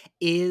up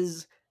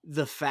is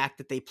the fact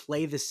that they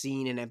play the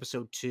scene in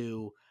episode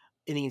 2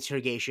 in the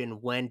interrogation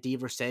when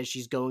Deaver says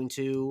she's going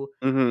to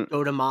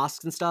go to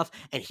mosques and stuff,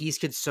 and he's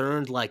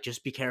concerned, like,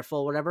 just be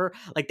careful, whatever.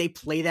 Like, they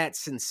play that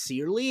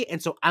sincerely,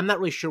 and so I'm not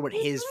really sure what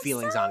his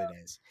feelings on it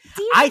is.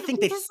 I think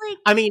they just, like,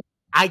 I mean,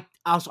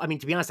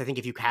 to be honest, I think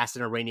if you cast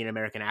an Iranian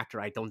American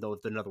actor, I don't know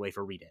another way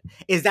to read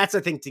it. That's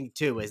the thing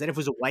too, is that if it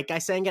was a white guy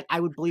saying it, I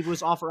would believe it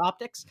was all for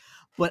optics.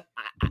 But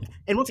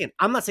and once again,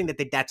 I'm not saying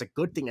that that's a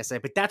good thing to say,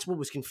 but that's what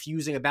was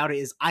confusing about it,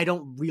 is I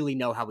don't really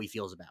know how he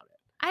feels about it.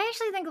 I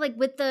actually think, like,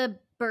 with the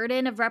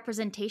burden of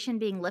representation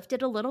being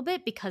lifted a little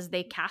bit because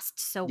they cast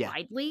so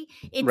widely,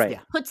 it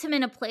puts him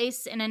in a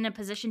place and in a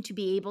position to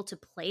be able to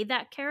play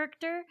that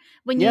character.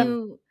 When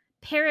you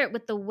pair it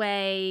with the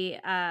way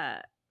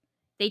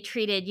they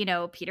treated, you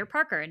know, Peter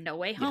Parker in No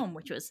Way Home,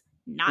 which was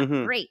not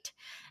great,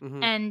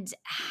 and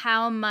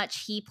how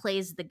much he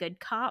plays the good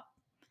cop,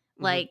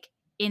 like,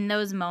 in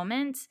those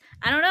moments.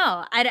 I don't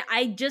know. I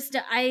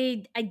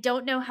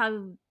don't know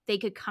how they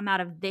could come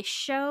out of this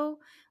show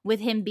with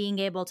him being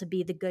able to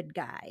be the good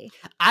guy.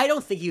 I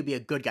don't think he'd be a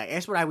good guy. I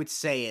guess what I would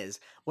say is,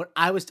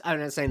 I'm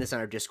not saying this on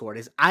our Discord,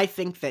 is I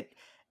think that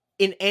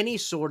in any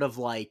sort of,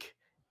 like,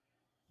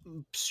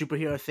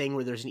 superhero thing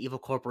where there's an evil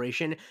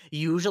corporation,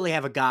 you usually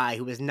have a guy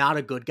who is not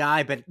a good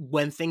guy, but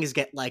when things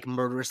get, like,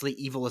 murderously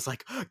evil, is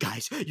like,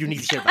 guys, you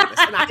need to hear about this.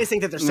 And I just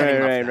think that they're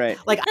setting up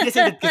that. Like, I just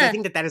think that, because I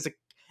think that is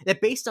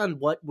that based on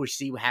what we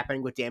see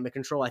happening with Damage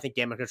Control, I think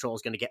Damage Control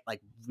is going to get,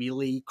 like,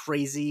 really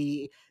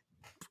crazy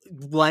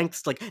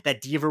lengths, like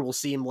that Deaver will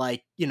seem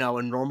like, you know,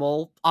 a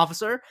normal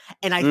officer.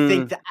 And I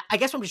think that, I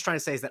guess what I'm just trying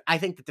to say is that I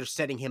think that they're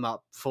setting him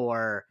up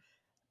for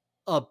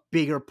a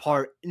bigger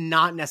part,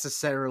 not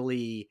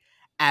necessarily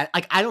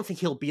like, I don't think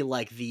he'll be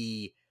like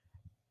the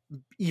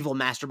evil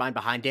mastermind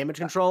behind Damage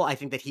Control. I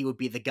think that he would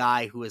be the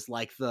guy who is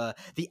like the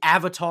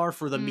avatar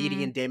for the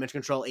median Damage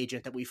Control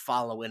agent that we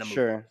follow in a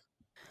movie.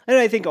 And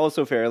I think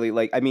also fairly,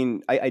 like, I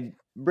mean, I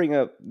bring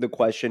up the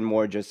question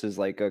more just as,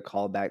 like, a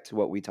callback to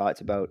what we talked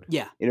about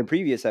in a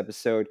previous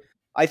episode.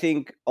 I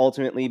think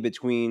ultimately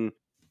between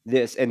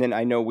this, and then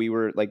I know we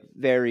were, like,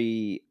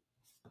 very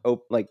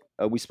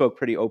we spoke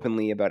pretty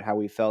openly about how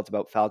we felt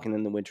about Falcon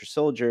and the Winter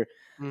Soldier.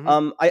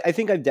 I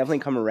think I've definitely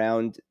come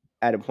around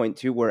at a point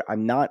too where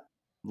I'm not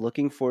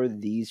looking for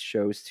these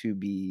shows to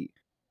be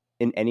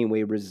in any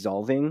way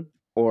resolving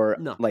or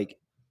like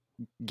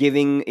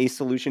giving a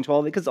solution to all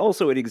of it, because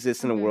also it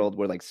exists in a world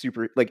where, like,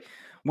 super, like,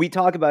 we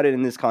talk about it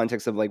in this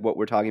context of, like, what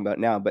we're talking about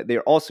now, but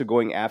they're also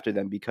going after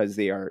them because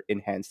they are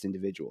enhanced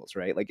individuals,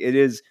 right? Like,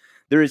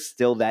 there is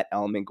still that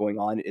element going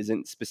on. It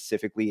isn't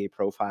specifically a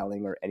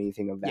profiling or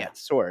anything of that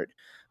sort.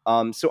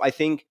 So I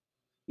think,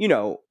 you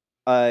know,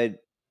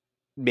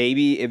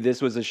 maybe if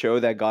this was a show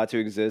that got to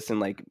exist in,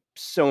 like,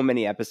 so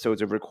many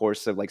episodes over the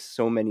course of, like,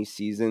 so many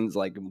seasons,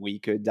 like, we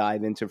could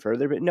dive into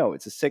further, but no,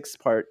 it's a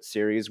 6-part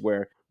series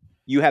where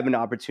you have an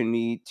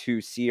opportunity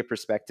to see a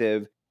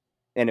perspective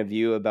and a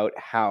view about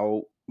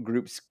how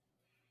groups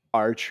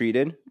are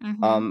treated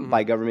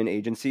by government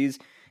agencies,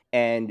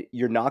 and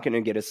you're not going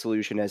to get a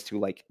solution as to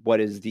like what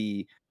is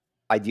the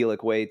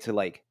idyllic way to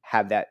like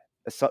have that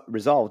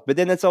resolved. But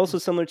then that's also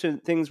similar to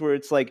things where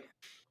it's like,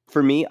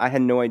 for me, I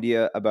had no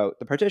idea about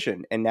the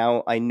partition, and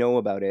now I know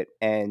about it,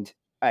 and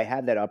I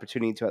have that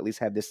opportunity to at least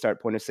have this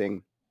start point of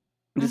saying,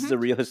 this is a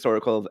real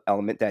historical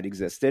element that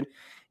existed,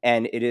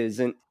 and it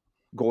isn't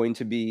going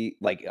to be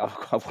like,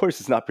 of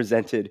course, it's not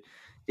presented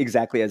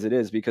exactly as it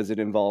is because it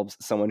involves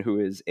someone who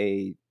is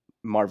a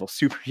Marvel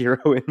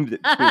superhero in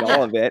between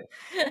all of it.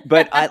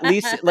 But at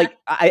least, like,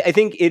 I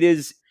think it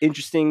is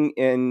interesting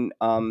and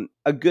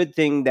a good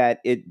thing that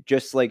it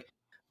just like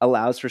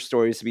allows for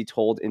stories to be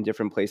told in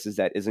different places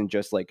that isn't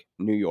just like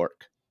New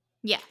York.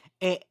 Yeah.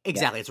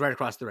 Exactly. It's right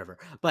across the river.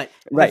 But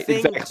Right,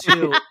 the thing exactly.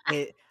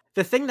 too,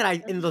 the thing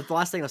that and the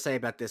last thing I'll say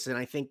about this, and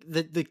I think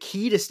the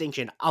key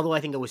distinction, although I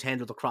think it was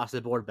handled across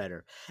the board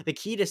better, the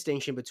key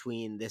distinction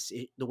between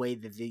the way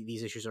that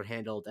these issues are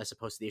handled as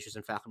opposed to the issues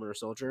in Falcon Winter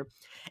Soldier,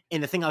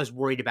 and the thing I was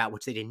worried about,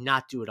 which they did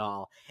not do at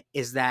all,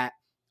 is that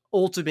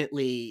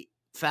ultimately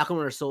Falcon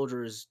Winter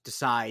Soldiers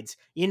decides,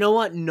 you know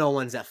what, no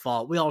one's at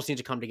fault. We all just need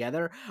to come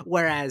together.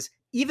 Whereas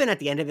even at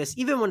the end of this,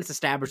 even when it's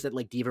established that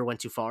like Deaver went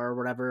too far or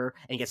whatever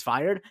and gets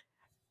fired,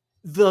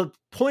 the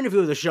point of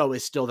view of the show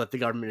is still that the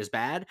government is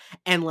bad.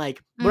 And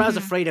like what I was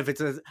afraid of,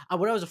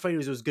 what I was afraid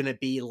was it was going to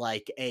be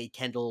like a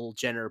Kendall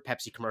Jenner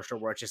Pepsi commercial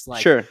where it's just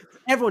like, Sure.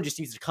 everyone just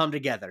needs to come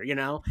together, you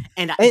know?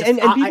 And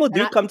people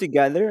do come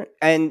together,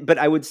 but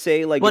I would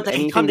say like, but with they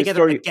anything, come the together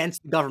story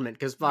against the government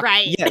because fuck.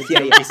 Right. Yes, yeah.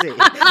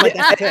 Like,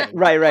 that's the thing.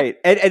 right.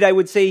 And I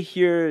would say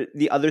here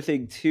the other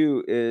thing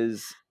too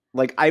is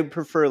like, I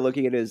prefer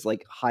looking at it as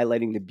like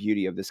highlighting the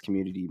beauty of this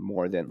community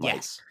more than like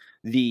Yes,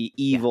 the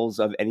evils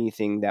of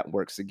anything that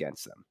works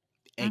against them.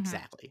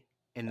 exactly.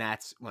 And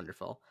that's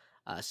wonderful.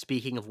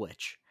 Speaking of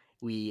which,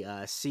 we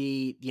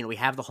see, we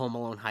have the Home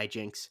Alone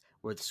hijinks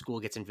where the school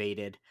gets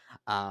invaded.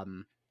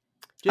 I'm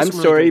Really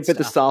sorry, great but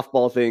the stuff.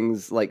 softball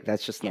things, like,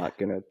 that's just not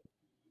gonna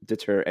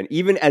deter, and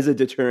even as a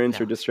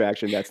deterrent or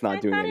distraction, that's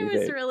not doing anything. It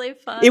was really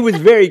fun. It was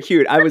very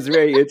cute. I was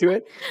very into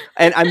it,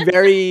 and I'm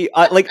very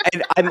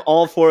and I'm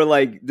all for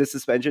like the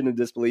suspension of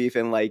disbelief,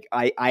 and like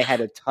I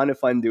had a ton of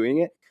fun doing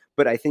it.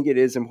 But I think it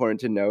is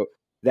important to note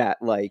that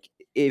like,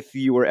 if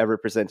you were ever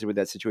presented with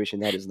that situation,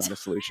 that is not a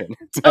solution.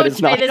 That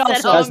is not.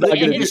 Also, That's not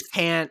going to you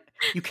be.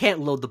 you can't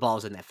load the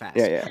balls in that fast.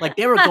 Yeah. Like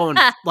they were going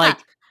like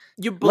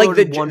you like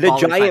the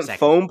giant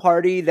foam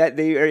party that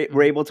they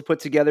were able to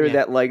put together. Yeah.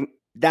 That like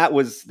that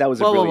was a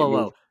brilliant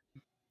move.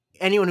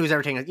 Anyone who's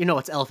ever taken,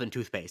 it's elephant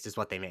toothpaste is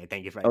what they made.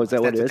 Thank you very much. Oh, is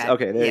that what it is?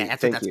 Okay,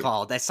 that's what that's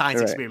called. That science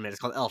experiment is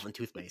called elephant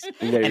toothpaste,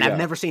 and I've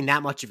never seen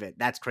that much of it.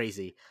 That's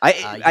crazy.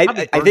 I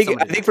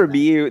think for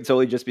me, it's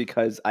only just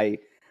because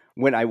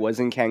when I was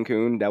in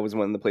Cancun, that was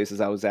one of the places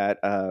I was at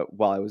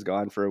while I was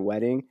gone for a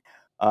wedding.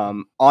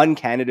 On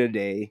Canada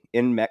Day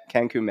in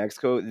Cancun,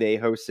 Mexico, they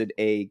hosted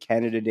a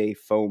Canada Day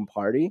foam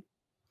party,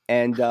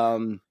 and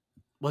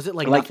was it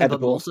like nothing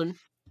but Molson?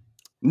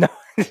 No,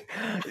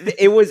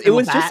 it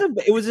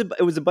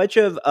was a bunch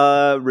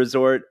of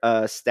resort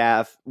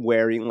staff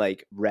wearing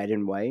like red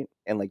and white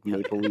and like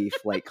maple leaf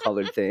like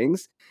colored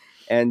things,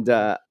 and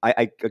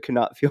I could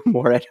not feel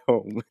more at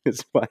home.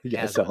 Is what I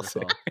guess I'll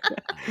say.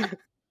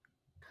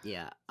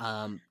 Yeah,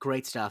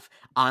 great stuff.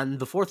 On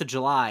the 4th of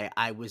July,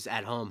 I was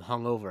at home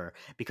hungover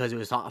because it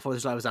was 4th of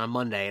July was on a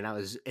Monday, and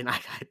I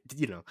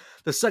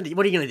the Sunday.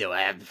 What are you gonna do?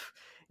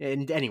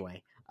 And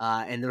anyway.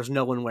 And there's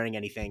no one wearing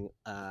anything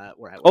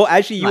where I was. Oh,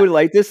 actually, you would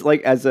like this,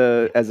 like as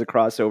a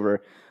crossover,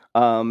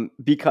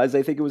 because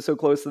I think it was so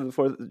close to the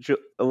 4th of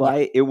July.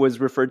 Yeah. It was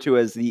referred to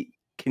as the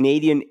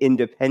Canadian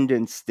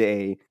Independence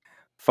Day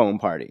foam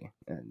party.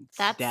 And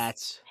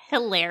that's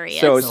hilarious.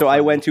 So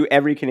I went to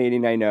every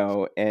Canadian I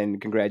know and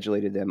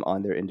congratulated them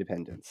on their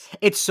independence.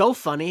 It's so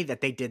funny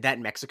that they did that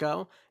in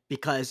Mexico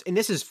because, and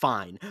this is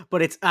fine,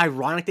 but it's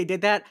ironic they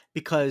did that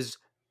because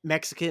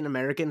Mexican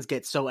Americans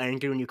get so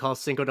angry when you call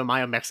Cinco de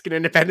Mayo Mexican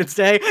Independence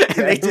Day, and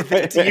they did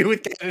that to you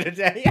with Canada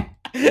Day.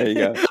 There you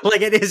go.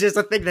 Like, it is just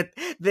a thing that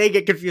they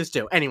get confused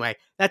too. Anyway,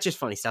 that's just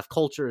funny stuff.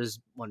 Culture is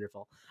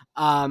wonderful.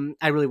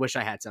 I really wish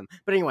I had some.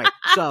 But anyway,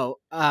 so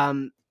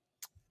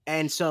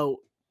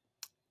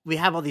we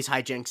have all these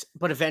hijinks,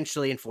 but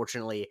eventually,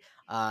 unfortunately,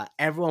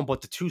 everyone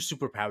but the two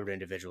superpowered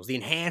individuals, the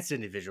enhanced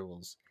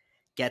individuals,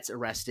 gets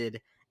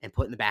arrested and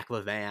put in the back of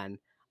a van.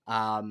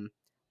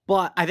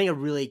 But I think a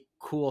really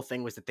cool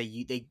thing was that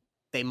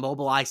they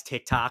mobilized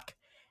TikTok,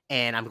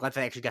 and I'm glad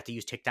they actually got to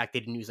use TikTok. They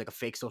didn't use like a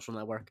fake social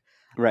network,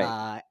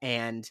 right?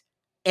 And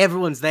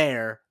everyone's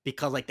there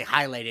because like they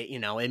highlight it,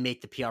 and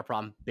make the PR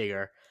problem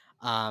bigger.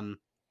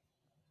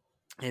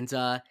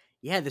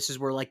 This is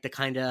where like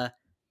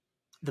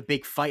the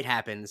big fight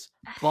happens,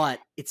 but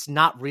it's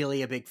not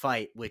really a big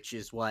fight, which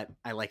is what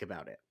I like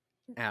about it.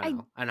 I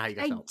don't know how you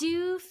guys felt. I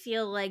do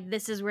feel like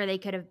this is where they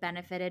could have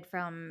benefited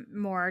from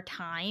more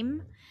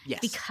time.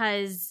 Yes.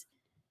 Because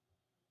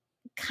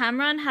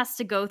Kamran has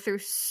to go through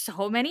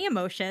so many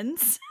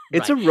emotions.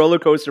 It's a roller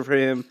coaster for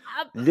him.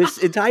 This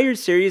entire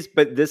series,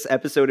 but this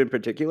episode in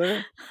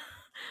particular,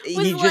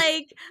 was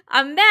like,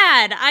 I'm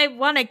mad. I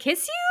want to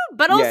kiss you,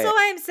 but also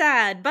I'm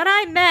sad, but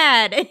I'm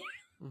mad.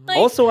 Like,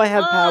 also, I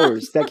have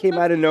powers that came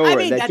out of nowhere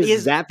that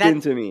just zapped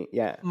into me.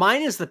 Yeah,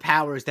 mine is the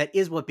powers. That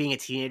is what being a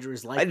teenager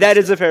is like. That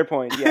is a fair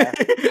point. Yeah,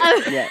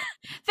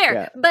 fair.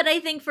 Yeah. But I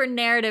think for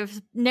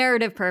narrative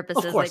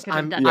purposes, of course, they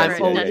could have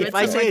done if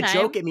I say a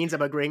joke, it means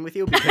I'm agreeing with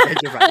you because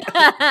you're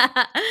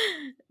right.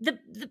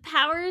 The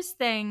powers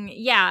thing,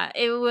 yeah,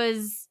 it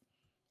was.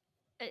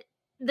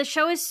 The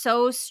show is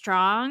so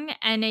strong,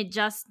 and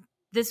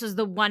this was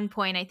the one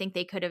point I think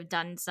they could have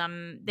done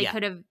They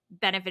could have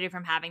benefited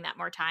from having that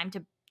more time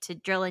to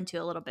drill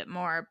into a little bit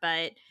more,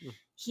 but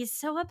he's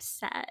so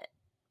upset.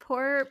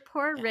 Poor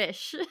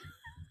Rish.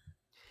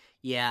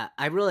 Yeah,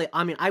 I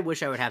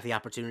wish I would have the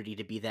opportunity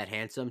to be that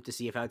handsome to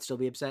see if I would still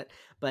be upset.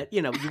 But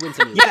you win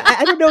some.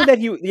 I don't know that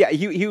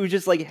he was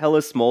just like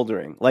hella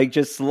smoldering, like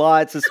just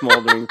lots of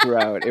smoldering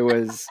throughout. It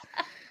was,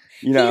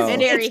 he's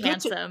very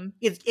handsome.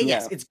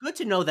 Yes, it's good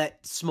to know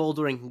that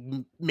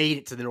smoldering made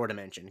it to the Nor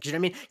Dimension. You know what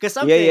I mean? Because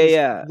some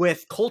things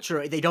with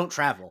culture they don't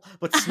travel,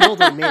 but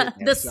smoldering made it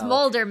there,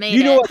 smolder made it.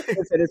 You know what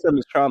that is from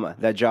his trauma?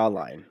 That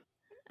jawline.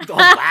 Oh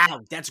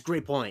wow, that's a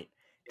great point.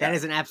 That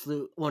is an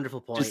absolute wonderful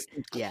point.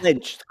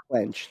 Just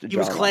clenched. He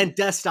was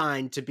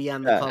clandestine to be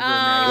on the cover of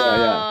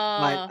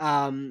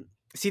magazine.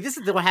 But see, this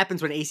is what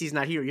happens when AC's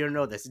not here. You don't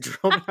know this.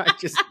 Jerome and I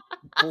just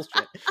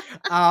bullshit.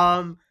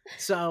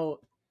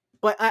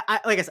 But I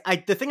like I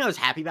said, the thing I was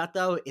happy about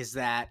though is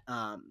that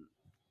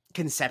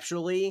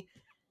conceptually,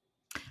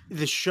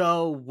 the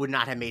show would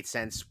not have made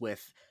sense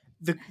with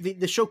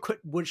the show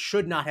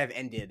should not have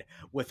ended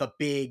with a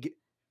big.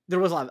 There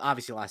was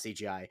obviously a lot of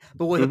CGI,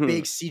 but with a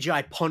big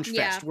CGI punch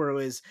fest where it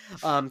was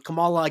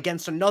Kamala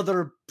against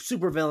another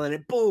supervillain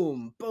and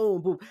boom,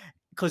 boom, boom.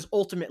 Because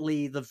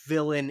ultimately the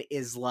villain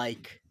is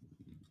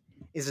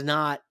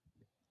not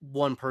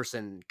one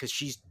person, because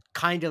she's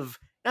kind of,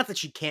 not that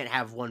she can't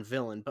have one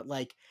villain, but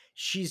like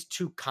she's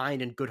too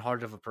kind and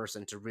good-hearted of a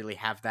person to really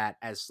have that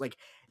as like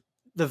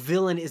the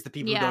villain is the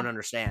people who don't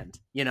understand,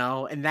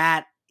 and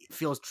that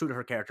feels true to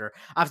her character.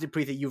 Obviously,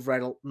 Preetha, you've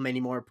read many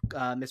more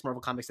Miss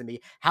Marvel comics than me.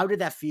 How did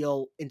that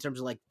feel in terms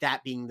of like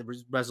that being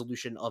the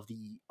resolution of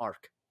the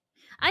arc?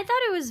 I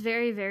thought it was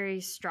very, very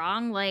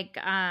strong. Like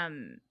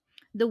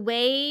the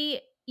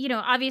way,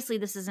 obviously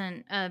this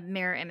isn't a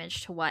mirror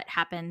image to what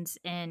happens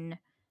in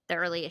the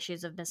early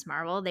issues of Miss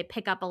Marvel. They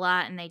pick up a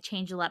lot and they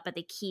change a lot, but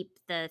they keep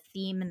the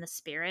theme and the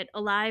spirit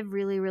alive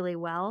really, really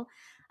well.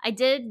 I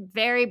did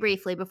very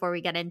briefly before we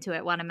get into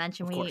it want to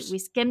mention we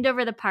skimmed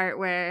over the part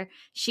where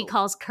she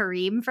calls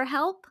Kareem for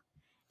help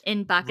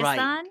in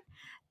Pakistan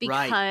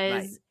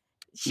because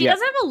she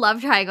doesn't have a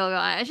love triangle going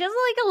on. She has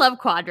like a love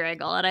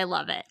quadrangle, and I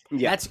love it.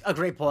 Yeah, that's a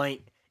great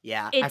point.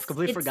 Yeah, I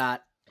completely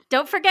forgot.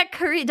 Don't forget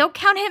Kareem. Don't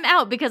count him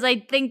out because I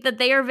think that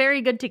they are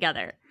very good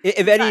together.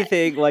 If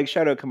anything, like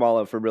shout out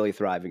Kamala for really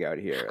thriving out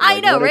here. I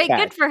know, right?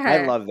 Good for her.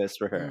 I love this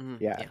for her. Mm-hmm.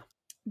 Yeah.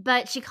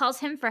 But she calls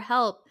him for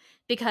help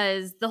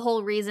because the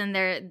whole reason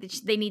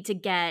they need to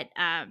get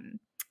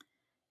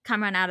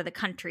Kamran out of the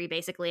country,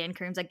 basically. And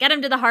Kareem's like, get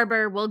him to the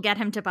harbor. We'll get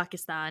him to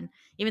Pakistan.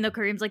 Even though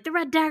Kareem's like, the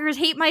Red Daggers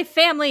hate my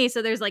family.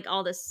 So there's like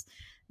all this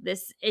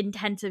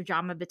intensive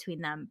drama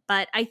between them.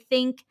 But I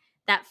think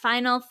that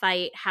final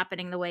fight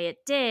happening the way it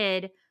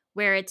did,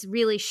 where it's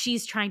really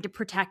she's trying to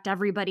protect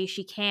everybody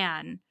she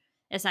can,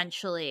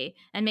 essentially,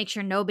 and make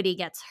sure nobody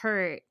gets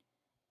hurt,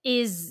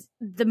 is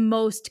the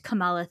most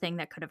Kamala thing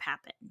that could have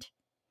happened.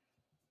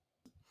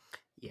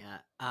 Yeah,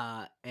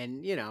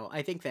 and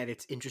I think that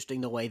it's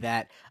interesting the way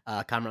that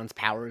Kamran's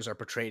powers are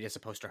portrayed as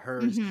opposed to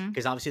hers,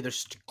 because obviously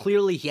there's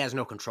clearly he has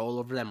no control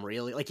over them,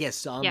 really. Like he has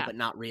some, but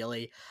not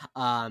really.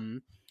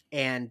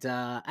 And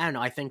I don't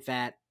know. I think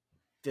that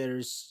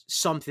there's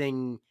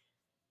something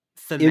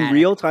thematic in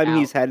real time.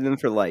 He's had them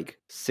for like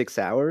 6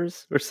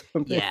 hours or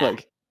something. Yeah.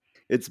 Like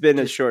it's been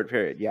a short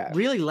period. Yeah,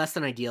 really less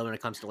than ideal when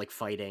it comes to like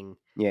fighting.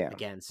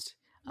 Against.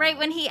 Right,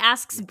 when he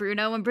asks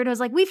Bruno, when Bruno's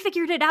like, we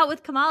figured it out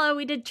with Kamala,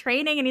 we did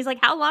training, and he's like,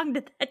 how long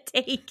did that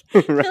take?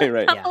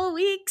 right. A couple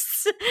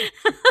weeks.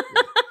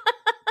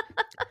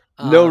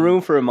 No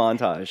room for a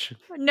montage.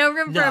 No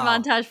room for a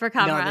montage for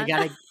Kamala. No, they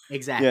gotta,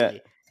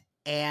 exactly.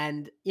 Yeah.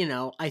 And,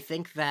 I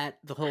think that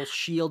the whole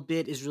shield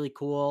bit is really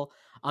cool.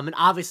 And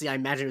obviously, I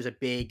imagine it was a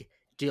big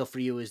deal for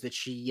you is that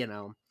she,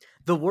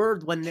 the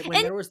word when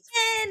there was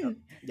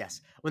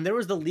when there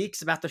was the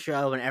leaks about the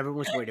show and everyone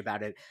was worried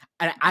about it,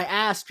 and I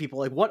asked people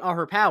like, what are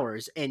her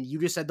powers? And you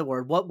just said the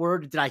word. What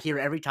word did I hear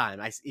every time?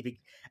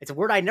 It's a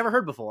word I'd never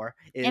heard before.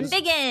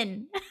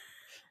 Embiggen.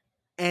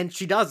 And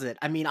she does it.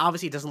 I mean,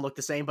 obviously it doesn't look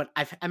the same, but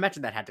I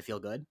imagine that had to feel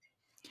good.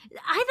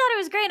 I thought it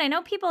was great. I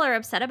know people are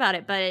upset about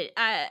it, but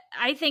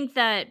I think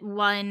that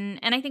and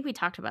I think we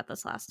talked about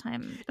this last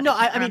time. No,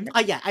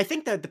 I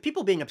think that the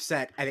people being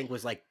upset, I think,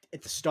 was like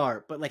at the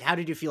start. But like, how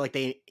did you feel like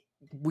they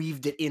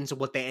weaved it into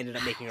what they ended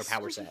up making her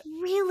power set.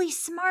 Really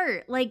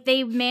smart. Like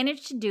they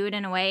managed to do it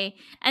in a way,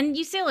 and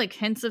you see like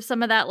hints of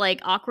some of that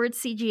like awkward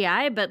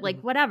CGI, but like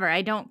whatever,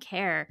 I don't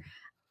care.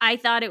 I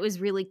thought it was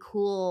really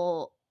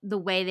cool the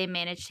way they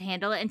managed to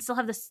handle it and still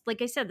have this,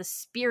 like I said, the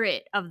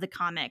spirit of the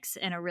comics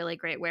in a really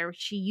great way, where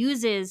she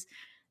uses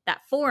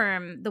that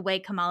form the way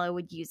Kamala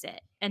would use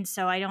it. And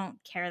so I don't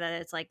care that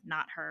it's like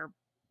not her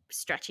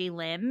stretchy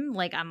limb.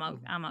 Like I'm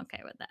okay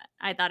with that.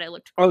 I thought it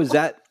looked cool. Oh, is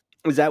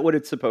that what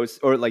it's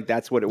supposed, or like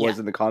that's what it was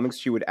in the comics?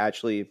 She would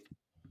actually.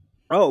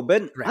 Oh,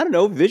 but Right. I don't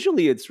know.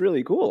 Visually, it's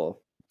really cool.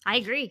 I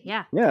agree.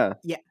 Yeah. Yeah.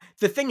 Yeah.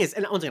 The thing is,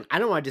 and once again, I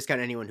don't want to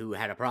discount anyone who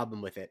had a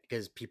problem with it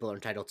because people are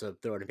entitled to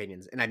their own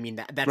opinions, and I mean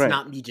that's Right.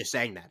 not me just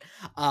saying that.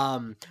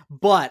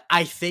 But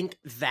I think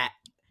that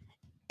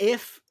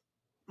if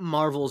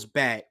Marvel's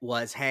bet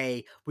was,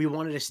 hey, we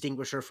want to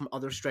distinguish her from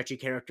other stretchy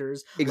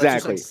characters,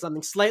 Exactly. let's do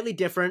something slightly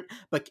different.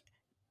 But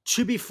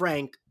to be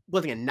frank,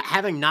 once again,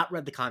 having not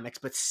read the comics,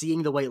 but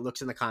seeing the way it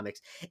looks in the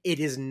comics, it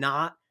is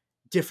not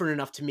different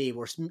enough to me,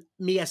 where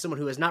me as someone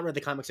who has not read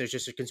the comics and is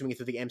just consuming it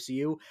through the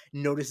MCU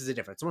notices a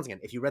difference. So once again,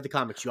 if you read the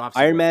comics, you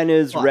obviously Iron Man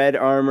is but- red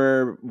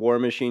armor, War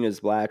Machine is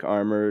black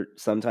armor.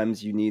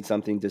 Sometimes you need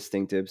something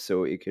distinctive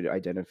so it could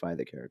identify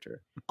the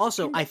character.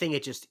 Also, I think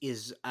it just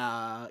is,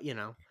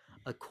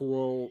 a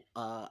cool.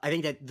 I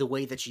think that the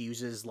way that she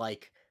uses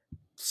like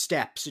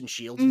steps and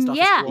shields and stuff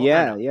Yeah. is cool.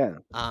 I don't Yeah, know.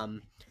 yeah.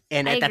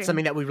 And I that's agree.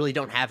 something that we really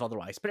don't have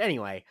otherwise. But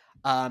anyway,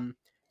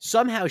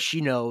 somehow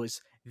she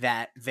knows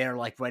that they're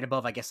like right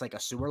above, I guess, like a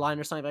sewer line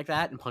or something like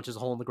that, and punches a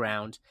hole in the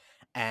ground,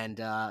 and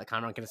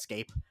Conrad can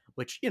escape.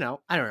 Which, I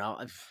don't know.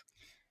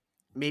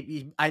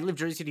 Maybe I lived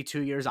Jersey City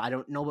 2 years. I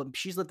don't know, but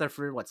she's lived there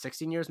for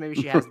 16 years. Maybe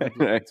she has the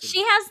blueprints.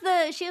 She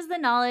has the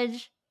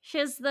knowledge. She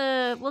has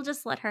the. We'll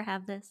just let her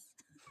have this.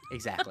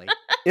 Exactly.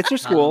 It's her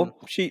school.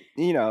 She's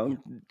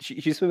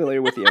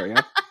familiar with the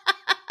area.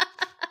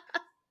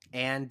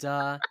 And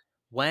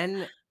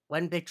when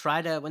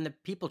the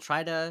people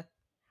try to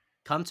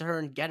come to her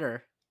and get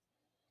her,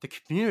 the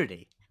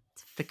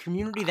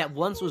community that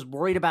once was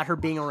worried about her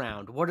being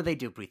around, what do they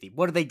do, Preeti?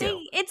 What do they do?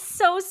 It's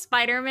so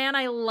Spider-Man.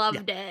 I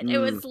loved it. It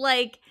was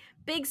like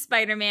big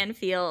Spider-Man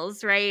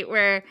feels, right?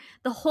 Where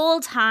the whole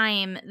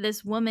time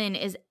this woman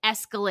is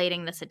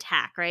escalating this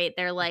attack, right?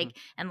 They're like,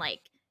 and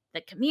like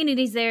the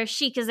community's there,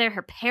 Sheik is there,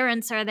 her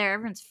parents are there,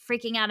 everyone's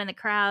freaking out in the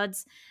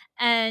crowds.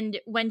 And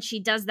when she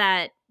does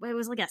that, it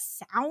was like a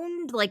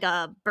sound, like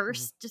a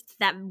burst, just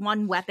that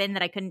one weapon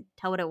that I couldn't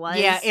tell what it was.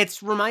 Yeah, it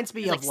reminds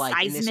me It's of like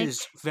and this seismic.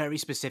 is very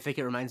specific.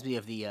 It reminds me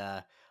of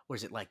the what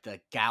is it, like the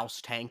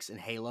Gauss tanks in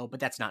Halo, but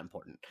that's not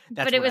important.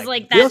 That's But it what was I-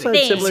 like We that also had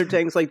thing. similar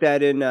tanks like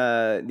that in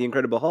The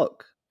Incredible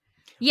Hulk.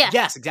 Yes.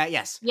 Yes, exactly.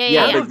 Yes.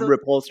 Yeah. the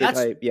repulsor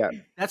that's- type. Yeah.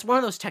 That's one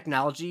of those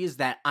technologies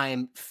that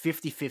I'm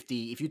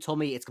 50-50. If you told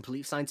me it's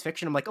complete science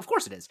fiction, I'm like, of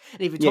course it is.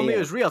 And if you told me Yeah. it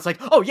was real, it's like,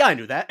 oh yeah, I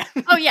knew that.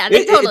 Oh yeah,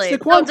 they totally. It's the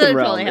quantum totally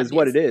realm have is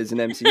what these. it is in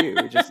MCU.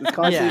 It's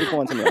constantly Yeah. the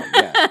quantum realm.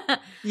 Yeah.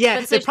 Yeah,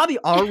 But they so- probably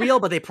are real,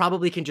 but they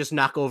probably can just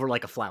knock over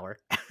like a flower.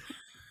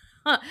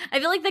 Huh. I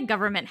feel like the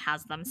government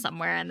has them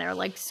somewhere and they're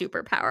like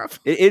super powerful.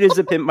 It is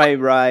a Pimp My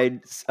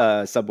Ride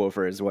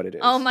subwoofer is what it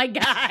is. Oh my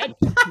god.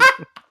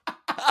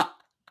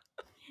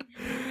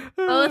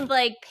 Both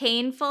like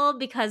painful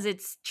because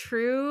it's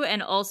true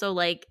and also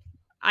like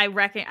I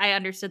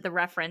understood the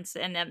reference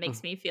and that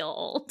makes me feel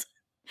old.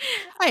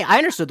 Hey, I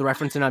understood the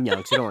reference and I'm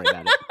young, so don't worry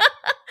about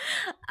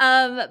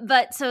it.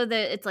 But so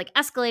it's like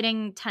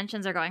escalating,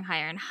 tensions are going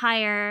higher and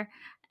higher,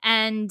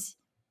 and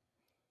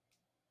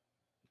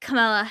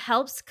Kamala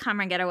helps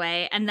Cameron get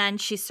away, and then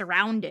she's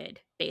surrounded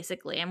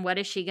basically. And what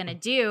is she gonna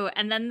do?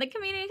 And then the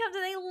community comes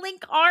and they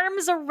link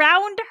arms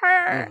around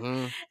her,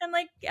 Mhm. and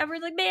like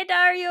everyone's like, "Amanda,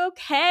 are you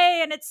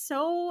okay?" And it's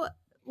so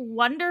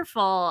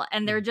wonderful,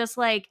 and they're just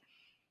like,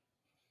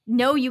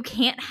 "No, you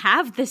can't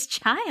have this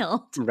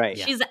child. Right.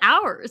 Yeah. She's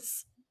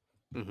ours."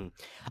 Mhm.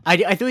 I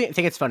do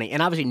think it's funny,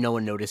 and obviously no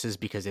one notices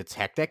because it's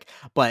hectic,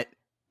 but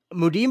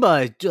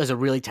Mudimba does a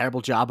really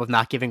terrible job of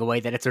not giving away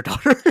that it's her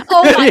daughter.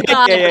 Oh my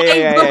god, Yeah,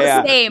 I wrote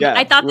yeah. the same. Yeah,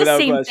 I thought the without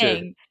same question.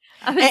 thing.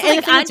 I was And the like,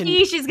 thing that's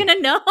Auntie, she's gonna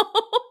know.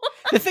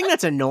 The thing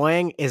that's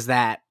annoying is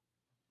that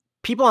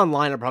people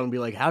online are probably gonna be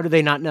like, how do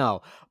they not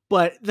know?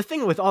 But the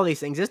thing with all these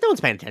things is no one's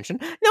paying attention.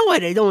 No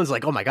one's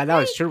like, oh my god, that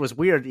was sure was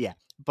weird. Yeah.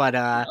 But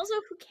Also,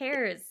 who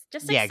cares?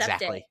 Just yeah,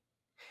 accept exactly. it.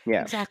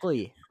 Yeah.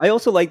 Exactly. I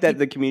also like that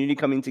the community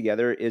coming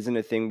together isn't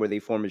a thing where they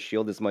form a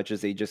shield as much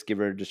as they just give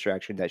her a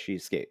distraction that she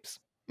escapes.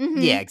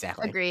 Mhm. Yeah,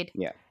 exactly. Agreed.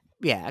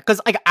 Yeah, because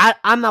like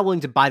I'm not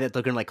willing to buy that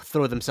they're gonna like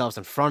throw themselves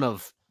in front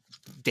of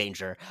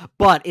danger,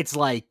 but it's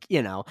like,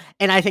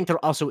 and I think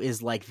there also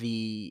is like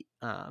the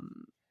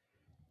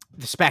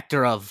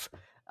specter of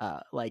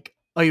like,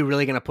 are you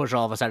really gonna push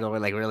all of us out of the way?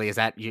 Like, really, is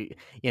that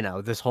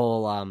this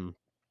whole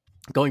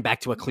going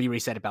back to what Cleary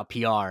said about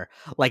PR?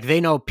 Like,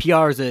 they know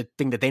PR is a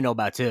thing that they know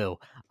about too.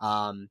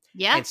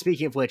 Yeah. And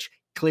speaking of which,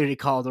 Cleary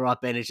called her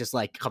up, and it's just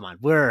like, come on,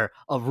 we're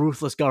a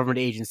ruthless government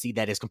agency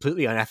that is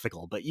completely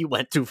unethical, but you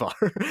went too far.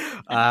 Which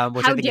I How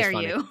think is dare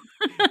funny. you?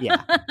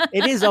 Yeah,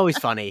 it is always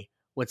funny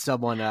when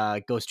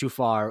someone goes too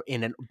far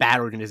in a bad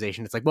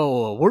organization. It's like,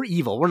 whoa, we're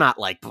evil. We're not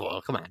like,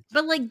 whoa, come on.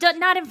 But like,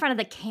 not in front of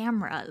the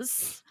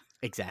cameras.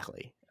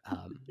 Exactly.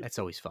 That's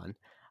always fun.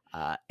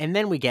 And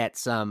then we get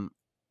some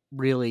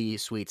really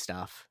sweet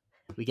stuff.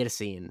 We get a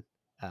scene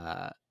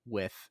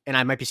with, and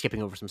I might be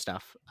skipping over some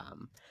stuff.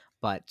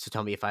 But so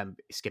tell me if I'm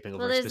skipping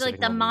over. Well, there's like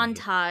the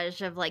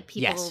montage of like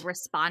people Yes.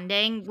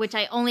 responding, which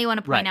I only want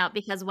to point Right. out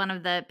because one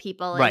of the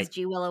people Right. is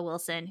G. Willow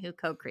Wilson, who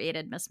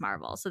co-created Miss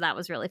Marvel. So that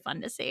was really fun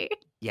to see.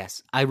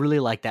 Yes, I really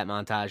liked that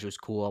montage. It was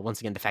cool.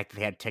 Once again, the fact that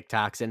they had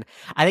TikToks, and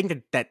I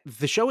think that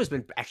the show has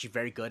been actually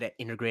very good at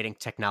integrating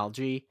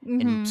technology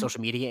Mhm. and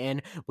social media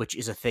in, which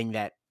is a thing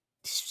that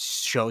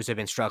shows have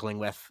been struggling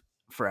with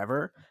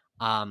forever.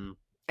 And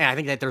I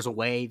think that there's a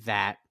way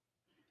that,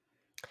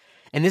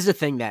 and this is a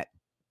thing that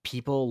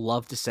people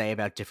love to say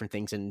about different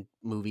things in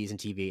movies and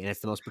TV, and it's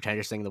the most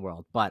pretentious thing in the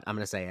world, but I'm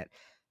going to say it.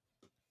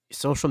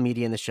 Social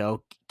media in the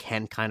show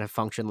can kind of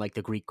function like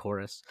the Greek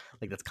chorus.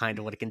 Like, that's kind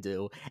of what it can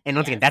do. And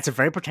once again, that's a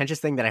very pretentious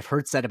thing that I've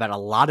heard said about a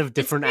lot of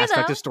different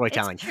aspects of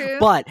storytelling. It's true.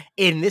 But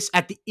in this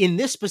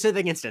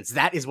specific instance,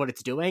 that is what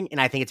it's doing,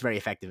 and I think it's very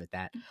effective at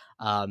that.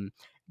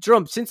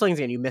 Jerome, since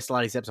again you missed a lot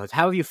of these episodes,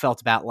 how have you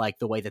felt about like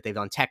the way that they've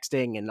done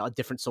texting and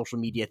different social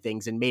media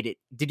things and made it?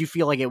 Did you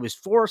feel like it was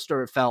forced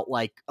or it felt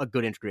like a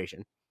good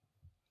integration?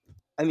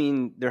 I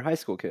mean, they're high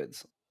school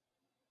kids.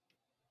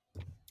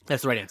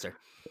 That's the right answer.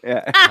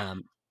 Yeah.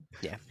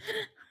 Yeah.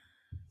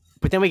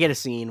 But then we get a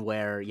scene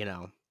where, you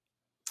know,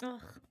 Ugh.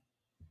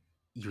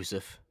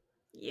 Yusuf,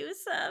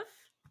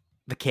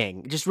 the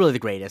king, just really the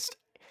greatest.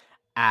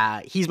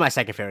 He's my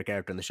second favorite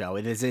character in the show.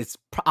 It's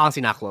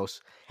honestly not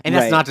close. And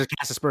that's Right. not to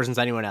cast aspersions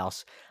on anyone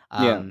else.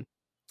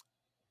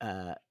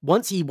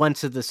 Once he went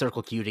to the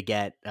Circle Q to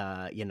get,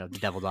 the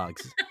Devil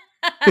Dogs.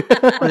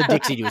 Or the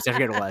Dixie Dudes, I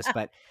forget what it was.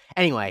 But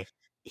anyway,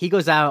 he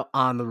goes out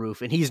on the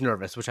roof, and he's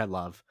nervous, which I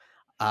love.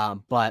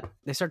 But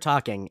they start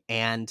talking,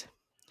 and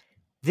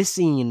this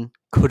scene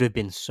could have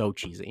been so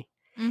cheesy.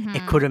 Mhm.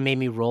 It could have made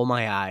me roll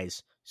my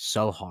eyes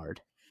so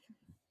hard.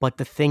 But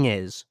the thing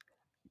is,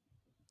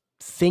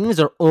 things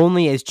are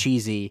only as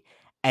cheesy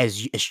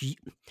as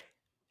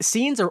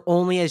scenes are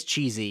only as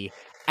cheesy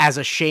as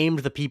ashamed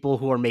the people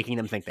who are making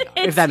them think they are.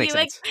 If that makes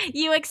sense.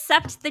 You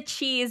accept the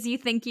cheese you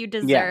think you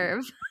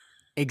deserve.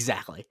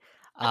 Exactly.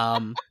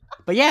 But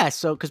yeah,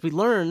 so because we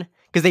learn,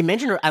 because they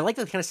mentioned her, I like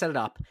to kind of set it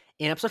up.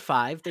 In episode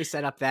 5, they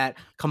set up that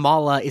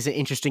Kamala is an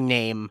interesting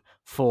name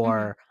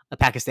for a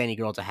Pakistani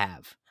girl to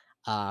have.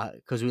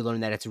 Because we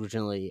learned that it's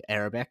originally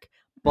Arabic.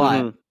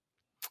 But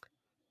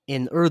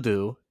in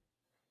Urdu,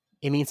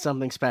 it means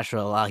something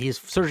special. He's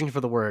searching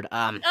for the word.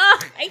 I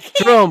can't.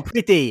 Jerome,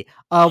 pretty.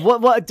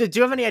 What do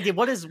you have any idea?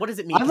 What does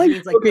it mean? I'm like it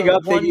means, looking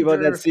up thinking about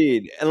wonder- that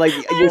scene, and like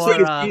you're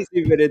saying Or, it's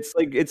cheesy, but it's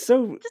like it's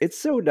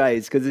so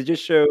nice because it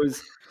just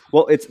shows.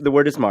 Well, it's the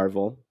word is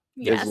Marvel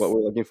Yes. is what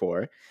we're looking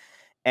for,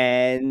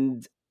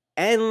 and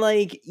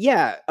like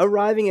yeah,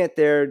 arriving at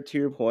there to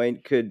your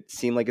point could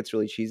seem like it's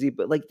really cheesy,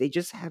 but like they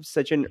just have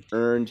such an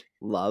earned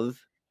love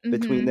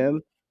between Mhm.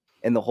 them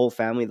and the whole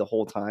family the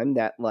whole time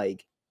that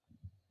like.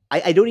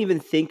 I don't even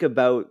think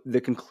about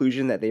the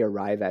conclusion that they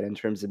arrive at in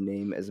terms of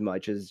name as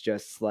much as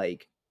just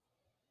like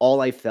all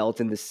I felt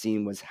in the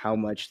scene was how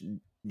much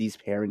these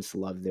parents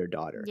love their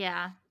daughter.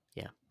 Yeah.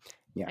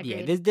 Yeah,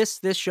 Agreed. this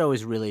show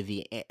is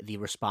really the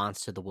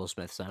response to the Will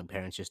Smith song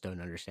 "Parents Just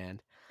Don't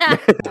Understand."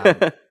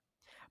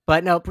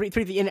 But no,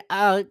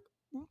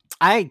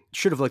 I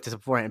should have looked this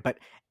up beforehand, but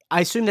I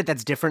assume that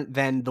that's different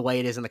than the way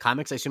it is in the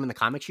comics. I assume in the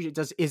comics she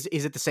does is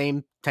it the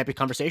same type of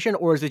conversation,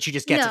 or is it she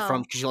just gets it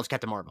from because she loves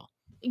Captain Marvel?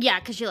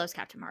 Yeah, because she loves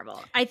Captain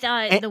Marvel. I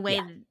thought the way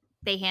yeah.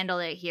 they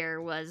handled it here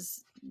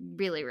was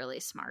really, really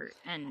smart.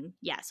 And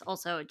yes,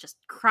 also just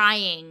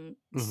crying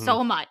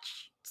so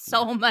much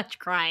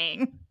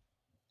crying.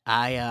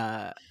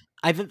 I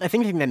think the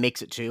thing that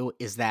makes it too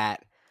is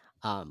that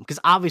because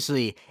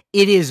obviously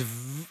it is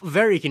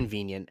very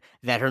convenient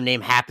that her name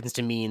happens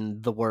to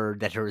mean the word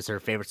that is her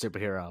favorite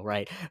superhero,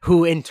 right?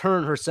 Who in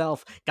turn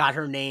herself got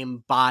her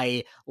name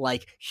by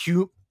like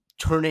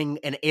turning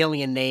an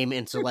alien name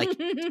into like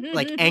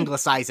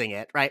anglicizing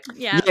it, right?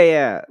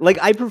 Yeah. Like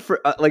I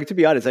prefer, like to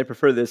be honest, I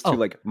prefer this to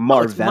like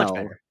Marvel. It's much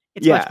better.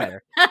 It's much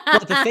better.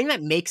 But the thing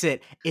that makes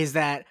it is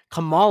that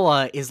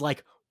Kamala is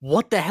like,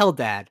 what the hell,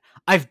 Dad?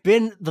 I've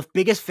been the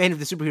biggest fan of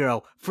the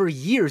superhero for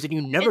years, and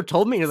you never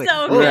told me. And you're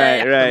so like,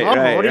 good. Right.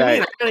 What do you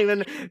mean? I can't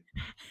even.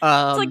 It's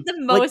like the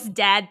most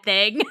dad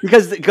thing.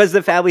 Because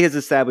the family has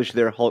established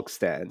their Hulk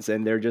stance,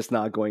 and they're just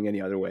not going any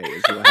other way.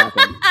 Is what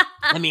happened.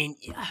 I mean,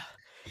 yeah.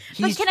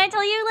 But can I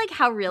tell you like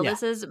how real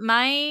this is?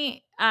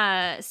 My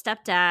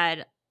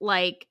stepdad,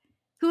 like,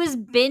 who has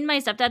been my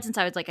stepdad since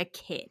I was like a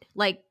kid,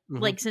 like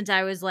since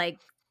I was like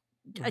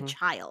a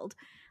child,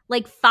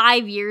 like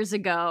 5 years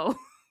ago,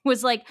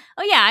 was like,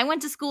 oh yeah, I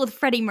went to school with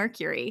Freddie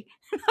Mercury.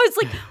 I was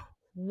like,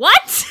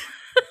 what?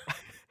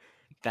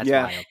 That's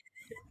wild.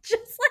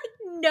 Just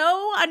like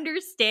no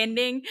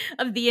understanding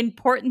of the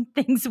important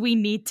things we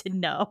need to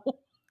know.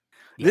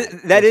 Yeah,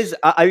 that is,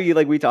 I mean,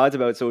 like we talked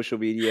about social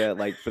media,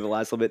 like for the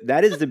last little bit.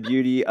 That is the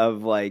beauty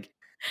of like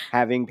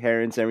having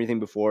parents and everything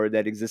before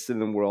that existed in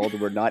the world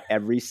where not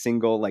every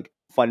single like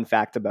fun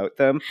fact about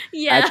them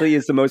Yeah. actually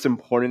is the most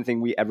important thing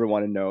we ever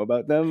want to know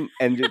about them.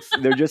 And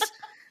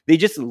they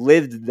just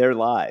lived their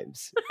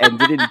lives and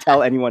didn't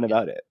tell anyone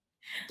about it.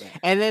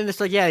 And then it's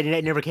like, yeah,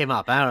 it never came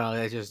up. I don't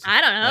know. It's just,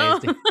 I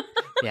don't know.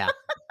 yeah,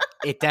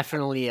 it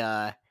definitely,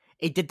 that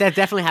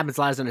definitely happens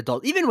a lot as an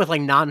adult, even with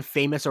like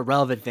non-famous or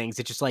relevant things.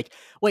 It's just like,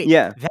 wait,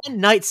 Yeah. that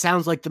night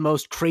sounds like the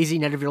most crazy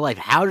night of your life.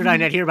 How did I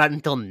not hear about it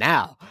until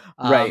now?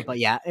 Right. But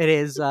yeah, it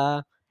is.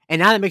 And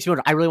now that makes me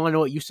wonder. I really want to know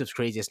what Yusuf's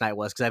craziest night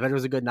was because I bet it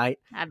was a good night.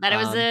 I bet it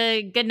was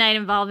a good night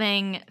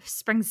involving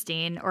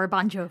Springsteen or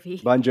Bon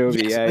Jovi. Bon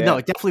Jovi, Yes, yeah. No,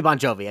 definitely Bon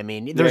Jovi. I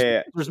mean,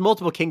 there's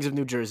multiple kings of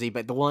New Jersey,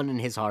 but the one in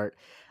his heart,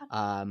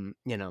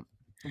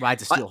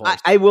 rides a steel horse.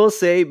 I will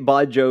say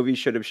Bon Jovi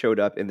should have showed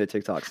up in the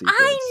TikTok sequence.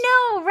 I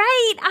know,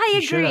 right?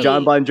 I agree.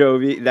 John Bon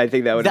Jovi, I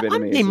think that would have been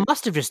amazing. They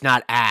must have just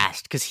not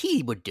asked because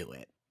he would do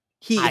it.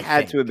 He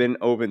had to have been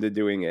open to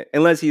doing it,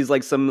 unless he's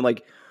like some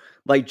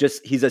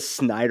just he's a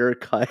Snyder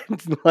cut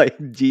like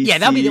DC. Yeah,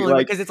 that'd be the only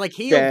way because it's like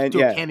he'll do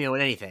a yeah. cameo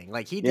in anything.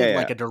 Like he did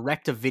like a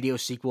direct-to-video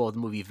sequel of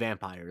the movie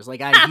Vampires.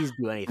 Like he's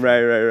do anything.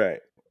 Right.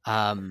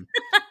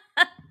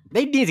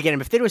 They need to get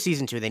him. If they do a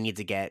season 2, they need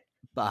to get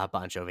Bon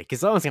Jovi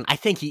because I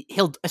think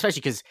he'll especially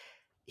because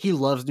he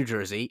loves New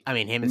Jersey. I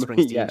mean, him and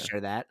Springsteen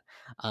share that.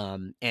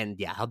 And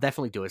yeah, he'll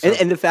definitely do it. So,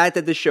 and the fact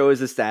that the show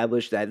is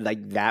established that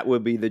like that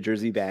would be the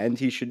Jersey band,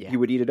 he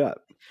would eat it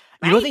up.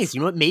 Right? You know the thing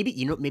is, maybe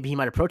he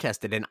might have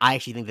protested, and I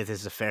actually think that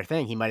this is a fair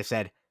thing. He might have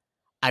said,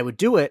 "I would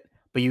do it,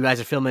 but you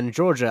guys are filming in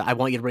Georgia. I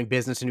want you to bring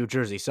business to New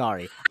Jersey.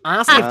 Sorry."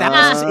 Honestly, if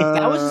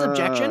that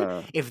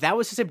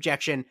was his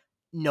objection,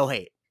 no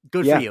hate.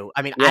 Good for you.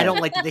 I mean, I don't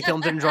like that they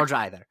filmed it in Georgia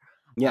either.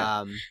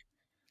 Yeah.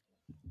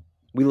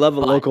 We love a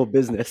local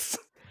business.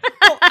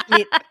 Well, I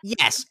mean,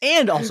 yes,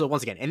 and also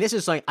once again, and this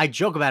is like I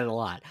joke about it a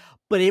lot,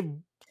 but it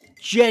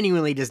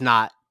genuinely does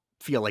not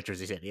feel like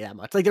Jersey City that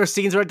much. Like there are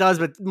scenes where it does,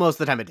 but most of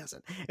the time it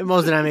doesn't. And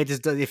most of the time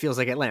it feels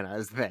like Atlanta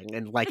is the thing,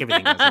 and like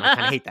everything does. And I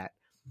kind of hate that.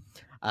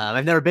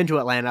 I've never been to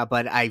Atlanta,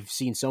 but I've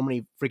seen so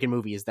many freaking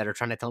movies that are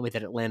trying to tell me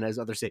that Atlanta is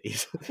other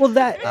cities. Well,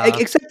 that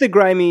except the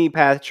grimy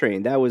PATH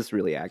train, that was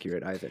really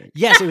accurate, I think.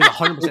 Yes, it was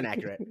 100%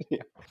 accurate.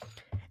 Yeah.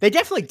 They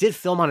definitely did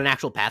film on an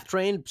actual PATH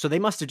train, so they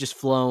must have just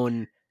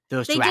flown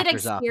those two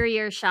actors up. They did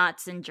exterior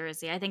shots in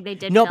Jersey. I think they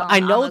did. No, but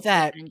I know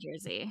that in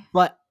Jersey.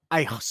 But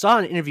I saw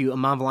an interview.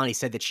 Iman Vellani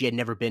said that she had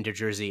never been to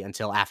Jersey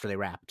until after they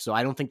wrapped. So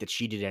I don't think that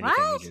she did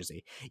anything in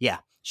Jersey. Yeah,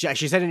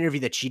 she said in an interview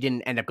that she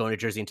didn't end up going to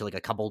Jersey until like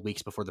a couple of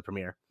weeks before the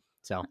premiere.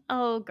 So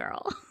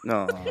girl.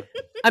 No,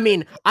 I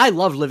mean, I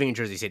love living in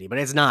Jersey City, but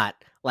it's not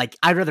like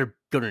I'd rather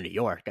go to New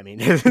York. I mean,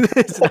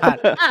 it's not.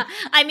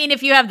 I mean,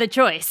 if you have the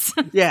choice.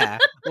 Yeah,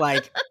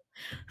 like.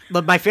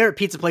 But my favorite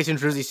pizza place in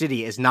Jersey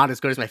City is not as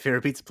good as my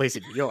favorite pizza place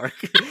in New York.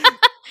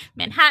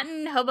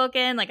 Manhattan,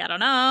 Hoboken, like I don't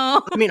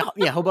know. I mean,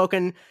 yeah,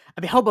 Hoboken.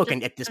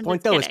 Hoboken at this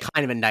point though is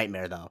kind of a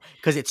nightmare though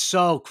because it's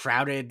so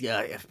crowded.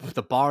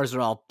 The bars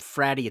are all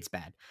fratty. It's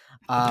bad.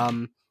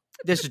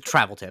 This is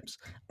travel tips.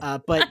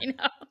 But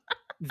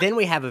then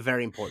we have a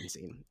very important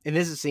scene, and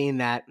this is a scene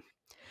that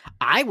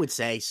I would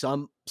say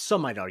some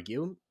might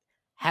argue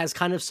has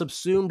kind of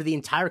subsumed the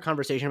entire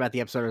conversation about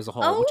the episode as a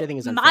whole, which I think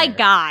is unfair. My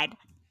God.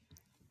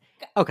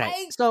 Okay,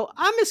 so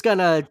I'm just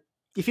gonna,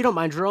 if you don't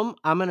mind, Jerome,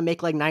 I'm gonna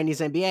make like 90s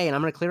NBA, and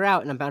I'm gonna clear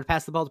out, and I'm about to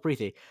pass the ball to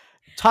Preeti.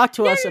 Talk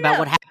to us about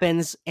what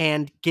happens,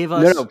 and give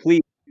us. No,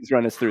 please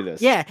run us through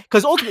this. Yeah,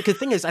 because ultimately, the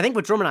thing is, I think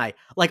with Jerome and I,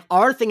 like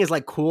our thing is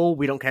like cool,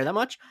 we don't care that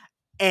much,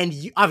 and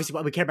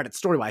obviously we care about it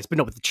story wise, but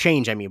no, with the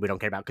change, I mean, we don't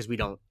care about because we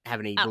don't have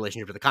any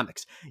relationship with the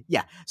comics.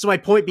 Yeah, so my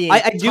point being,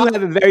 I do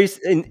have a very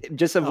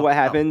what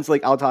happens.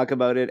 Like I'll talk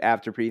about it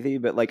after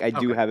Preeti, but like I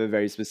do have a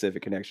very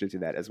specific connection to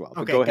that as well.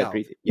 But go ahead,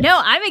 Preeti. Yes. No,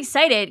 I'm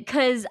excited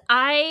because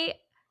I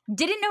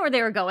didn't know where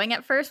they were going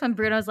at first when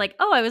Bruno was like,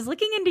 "Oh, I was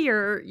looking into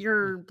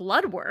your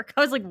blood work."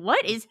 I was like,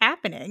 "What is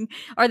happening?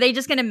 Are they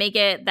just going to make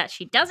it that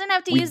she doesn't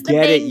have to use the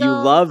bangle? Get it? You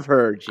love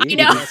her. Jeez.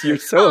 I know. You're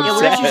so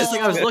obsessed. Just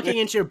like, I was looking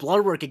into your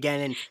blood work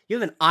again, and you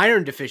have an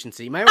iron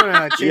deficiency. You might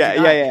want to change.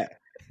 Yeah.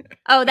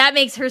 Oh, that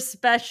makes her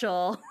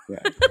special. Yeah.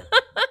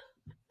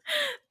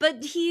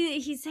 But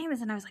he's saying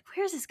this, and I was like,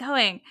 "Where's this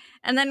going?"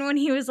 And then when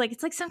he was like,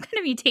 "It's like some kind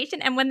of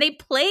mutation," and when they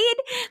played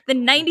the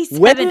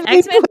 '97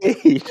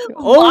 X-Men,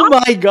 oh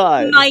my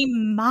God, my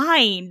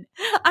mind!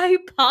 I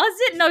paused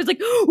it, and I was like,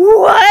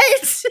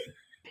 "What?"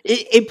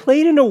 It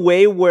played in a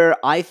way where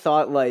I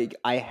thought like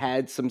I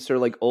had some sort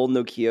of like old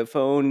Nokia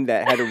phone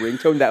that had a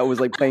ringtone that was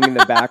like playing in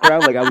the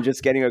background, like I was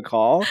just getting a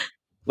call.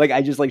 Like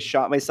I just like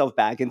shot myself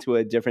back into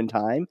a different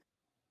time.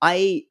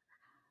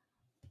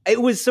 It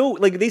was so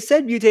like they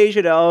said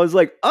mutation, and I was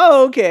like,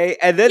 oh okay,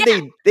 and then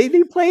they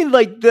played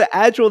like the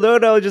actual note.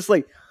 And I was just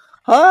like,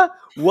 huh,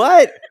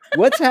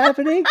 what's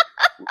happening?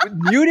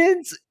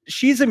 Mutants?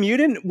 She's a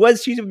mutant?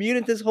 Was she a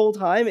mutant this whole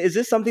time? Is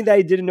this something that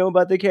I didn't know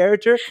about the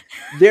character?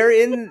 They're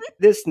in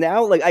this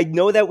now. Like I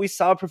know that we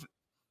saw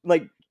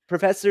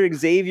Professor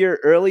Xavier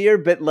earlier,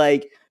 but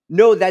like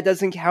no, that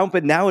doesn't count.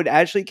 But now it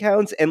actually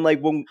counts. And like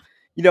when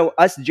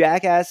us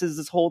jackasses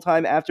this whole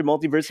time after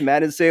Multiverse of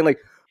Madness saying like,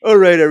 all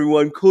right,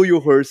 everyone, cool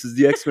your horses.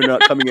 The X-Men are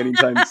not coming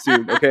anytime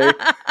soon, okay?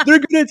 They're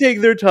going to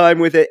take their time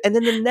with it. And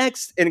then the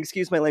next, and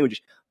excuse my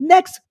language,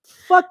 next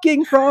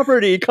fucking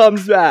property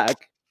comes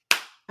back.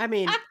 I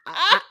mean,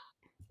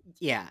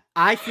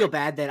 I feel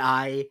bad that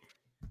I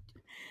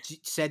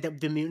said that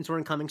the mutants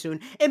weren't coming soon.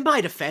 In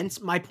my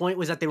defense, my point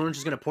was that they weren't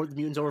just going to port the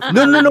mutants over from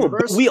No.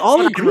 universe. We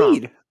all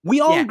agreed. We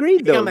all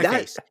agreed, though.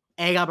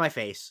 Egg on my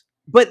face.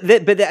 But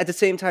at the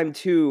same time,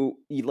 too,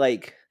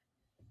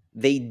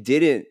 they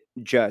didn't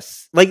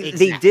just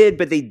they did,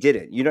 but they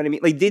didn't. You know what I mean?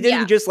 Like they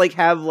didn't just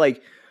have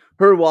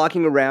her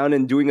walking around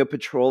and doing a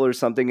patrol or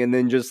something, and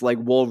then just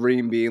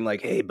Wolverine being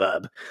like, "Hey,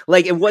 bub,"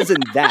 it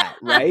wasn't that,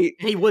 right?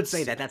 He would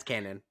say that. That's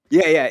canon.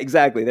 Yeah,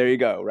 exactly. There you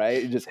go.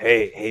 Right? Just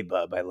hey,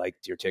 bub, I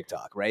liked your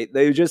TikTok. Right?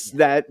 They just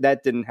that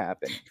didn't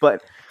happen,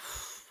 but.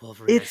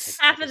 Wolverine, it's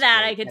half of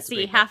that I could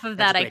see, half of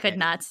that I could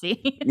not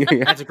see.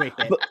 That's a great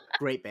bit.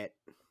 Great bit.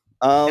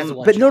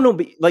 But no,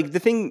 but the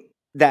thing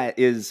that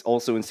is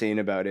also insane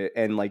about it,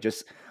 and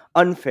just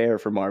unfair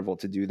for Marvel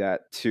to do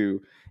that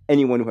to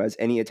anyone who has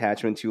any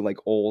attachment to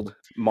old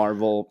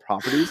Marvel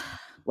properties,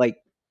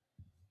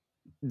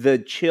 the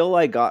chill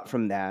I got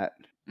from that,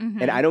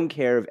 and I don't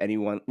care if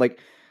anyone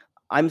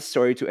I'm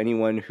sorry to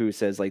anyone who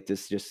says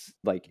this just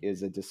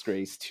is a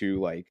disgrace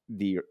to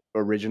the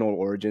original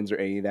origins or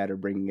any of that or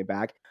bringing it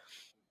back.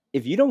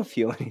 If you don't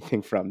feel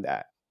anything from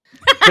that,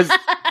 because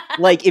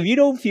if you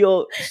don't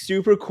feel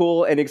super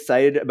cool and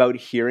excited about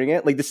hearing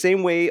it, the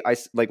same way I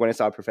when I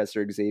saw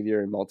Professor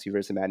Xavier in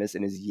Multiverse of Madness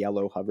in his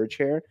yellow hover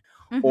chair,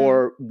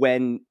 or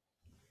when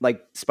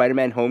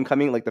Spider-Man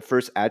Homecoming, the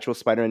first actual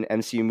Spider-Man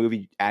MCU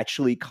movie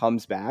actually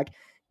comes back,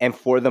 and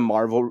for the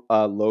Marvel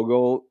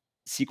logo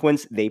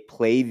sequence they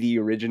play the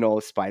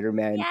original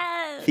Spider-Man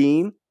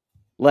theme.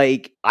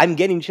 I'm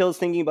getting chills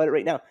thinking about it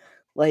right now.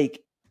 I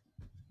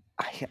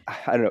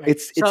don't know.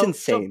 It's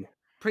insane.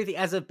 Preeti,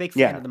 as a big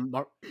fan of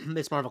the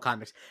Miss Marvel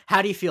comics,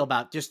 how do you feel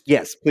about just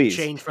please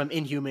change from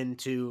Inhuman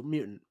to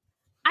mutant?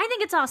 I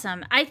think it's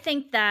awesome. I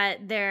think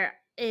that there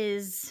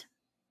is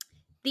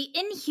the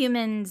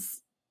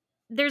Inhumans.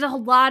 There's a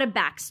lot of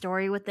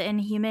backstory with the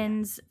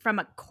Inhumans from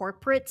a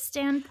corporate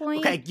standpoint.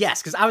 Okay,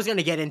 yes, because I was going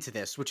to get into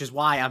this, which is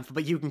why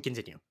but you can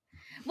continue.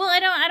 Well, I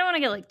don't want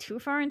to get too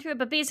far into it,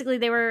 but basically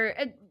they were.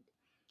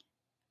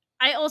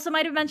 I also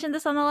might have mentioned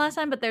this on the last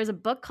time, but there's a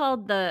book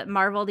called The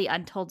Marvel: The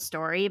Untold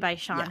Story by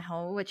Sean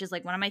Ho, which is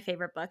one of my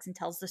favorite books and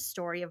tells the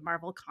story of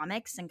Marvel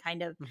Comics and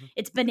kind of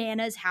it's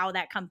bananas how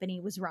that company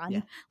was run.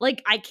 Yeah.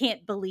 I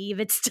can't believe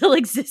it still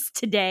exists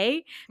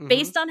today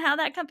based on how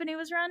that company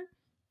was run.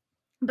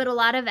 But a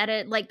lot of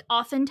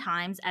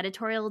oftentimes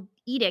editorial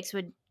edicts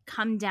would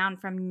come down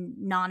from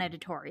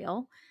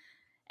non-editorial.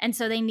 And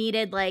so they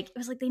needed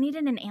they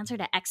needed an answer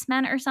to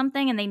X-Men or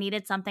something, and they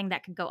needed something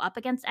that could go up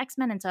against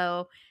X-Men. And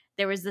so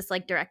there was this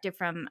directive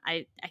from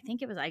I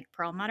think it was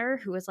Perlmutter,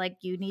 who was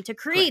you need to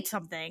create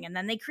something, and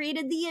then they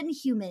created the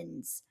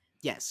Inhumans.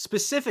 Yes,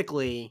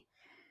 specifically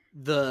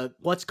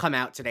what's come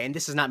out today, and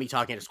this is not me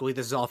talking at school.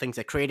 This is all things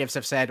that creatives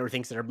have said or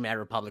things that are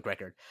matter of public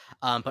record.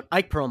 But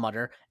Ike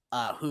Perlmutter,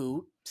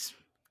 who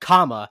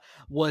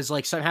was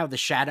somehow the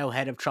shadow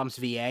head of Trump's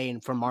VA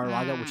and from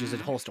Mar-a-Lago, which is a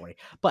whole story.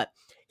 But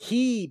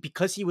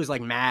because he was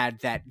mad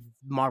that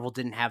Marvel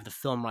didn't have the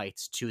film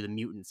rights to the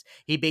mutants,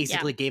 he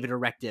basically gave a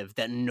directive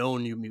that no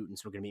new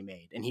mutants were going to be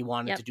made, and he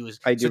wanted to do his.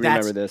 I do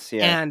remember this,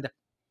 and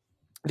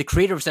the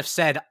creators of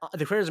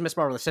Miss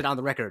Marvel have said on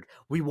the record,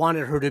 we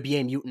wanted her to be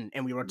a mutant,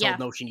 and we were told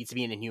no, she needs to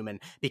be an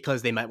Inhuman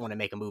because they might want to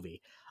make a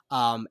movie.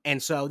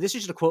 And so this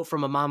is just a quote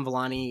from Iman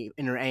Vellani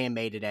in her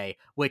AMA today,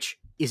 which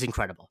is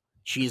incredible.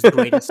 She is the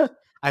greatest.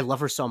 I love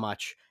her so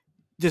much.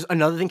 There's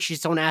another thing.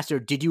 Someone asked her,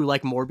 "Did you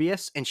like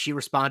Morbius?" And she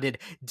responded,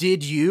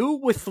 "Did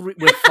you?" with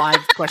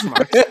 5 question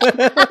marks.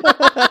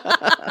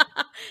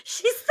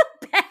 She's the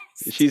best.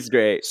 She's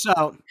great.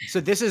 So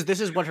this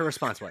is what her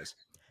response was.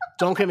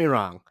 Don't get me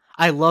wrong.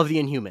 I love the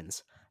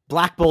Inhumans.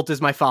 Black Bolt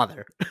is my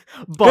father.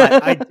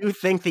 But I do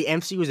think the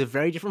MCU is a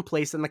very different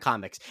place than the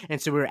comics.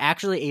 And so we were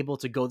actually able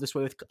to go this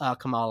way with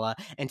Kamala.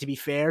 And to be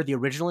fair, the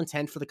original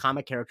intent for the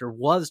comic character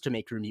was to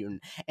make her a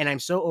mutant. And I'm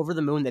so over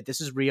the moon that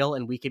this is real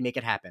and we can make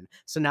it happen.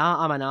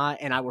 Sanaa Amana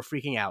and I were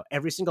freaking out.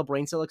 Every single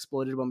brain cell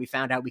exploded when we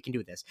found out we can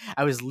do this.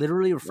 I was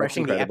literally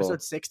refreshing the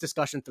episode 6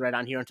 discussion thread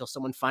on here until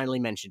someone finally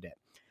mentioned it.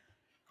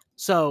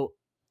 So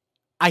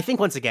I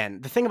think, once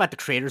again, the thing about the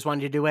creators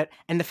wanting to do it,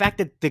 and the fact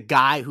that the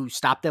guy who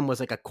stopped them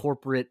was a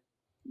corporate...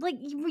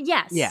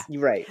 yes. Yeah.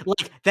 Right.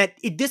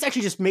 This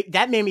actually just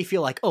made me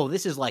feel oh,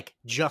 this is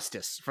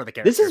justice for the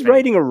character. This is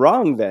righting a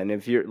wrong then,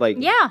 if you're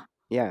Yeah.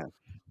 Yeah.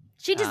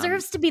 She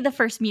deserves to be the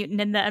first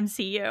mutant in the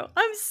MCU.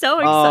 I'm so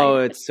excited. Oh,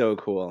 it's so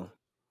cool.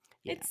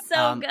 Yeah. It's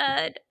so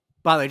good.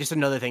 By the way, just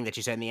another thing that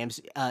she said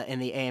in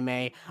the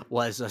AMA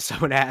was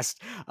someone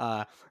asked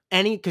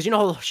because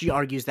she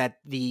argues that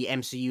the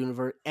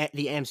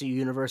MCU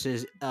universe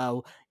is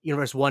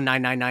universe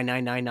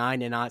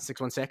 1999999 and not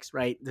 616,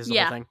 right? This is the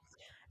whole thing.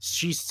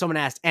 someone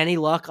asked, any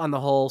luck on the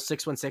whole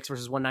 616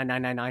 versus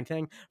 19999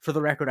 thing? For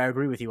the record, I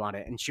agree with you on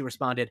it. And she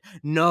responded,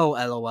 no,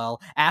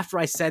 LOL. After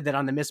I said that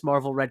on the Miss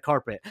Marvel red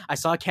carpet, I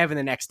saw Kevin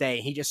the next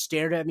day. He just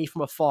stared at me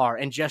from afar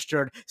and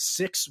gestured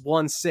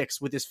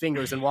 616 with his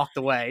fingers and walked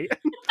away.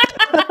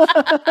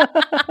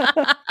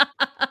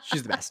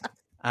 She's the best.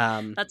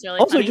 That's really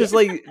Also, funny. just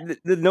like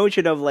the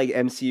notion of like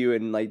MCU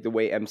and like the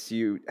way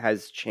MCU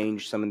has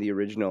changed some of the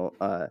original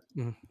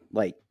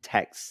like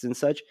texts and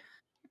such.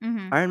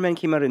 Mhm. Iron Man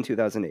came out in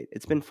 2008.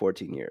 It's been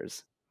 14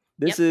 years.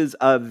 This Yep. is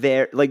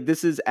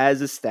this is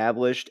as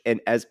established and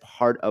as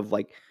part of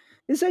like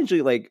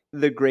essentially like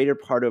the greater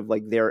part of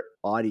like their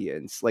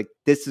audience. Like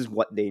this is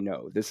what they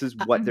know. This is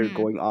what they're Mhm.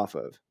 going off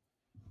of.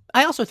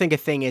 I also think a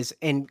thing is,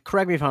 and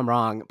correct me if I'm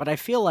wrong, but I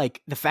feel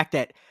like the fact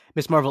that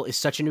Miss Marvel is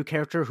such a new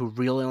character who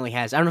really only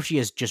has, I don't know if she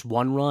has just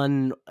one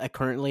run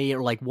currently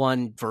or like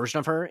one version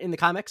of her in the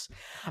comics,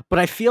 but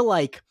I feel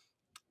like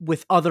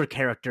with other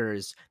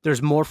characters,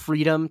 there's more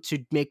freedom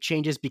to make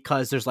changes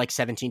because there's like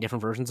 17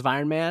 different versions of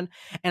Iron Man.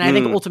 And I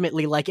think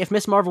ultimately, like if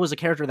Miss Marvel was a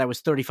character that was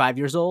 35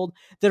 years old,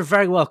 there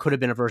very well could have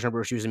been a version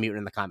where she was a mutant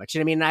in the comics. You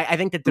know what I mean? I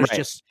think that there's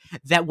just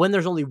that when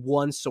there's only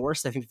one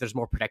source, I think that there's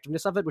more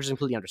protectiveness of it, which is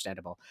completely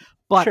understandable.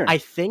 But Sure. I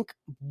think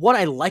what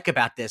I like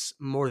about this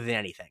more than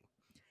anything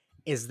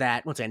is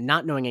that, once again,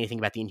 not knowing anything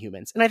about the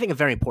Inhumans, and I think a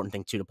very important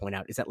thing too to point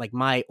out is that like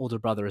my older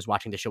brother is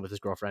watching the show with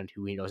his girlfriend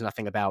who he knows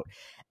nothing about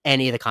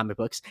any of the comic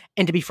books,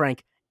 and to be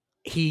frank,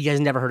 he has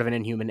never heard of an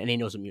Inhuman and he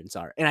knows what mutants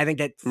are, and I think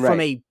that from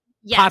a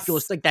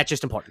populace, like that's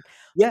just important.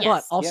 Yeah,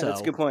 but also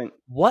that's a good point.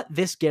 What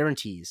this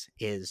guarantees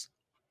is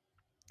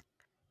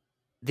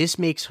this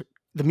makes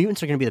the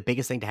mutants are going to be the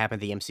biggest thing to happen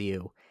to the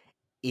MCU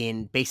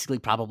in basically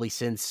probably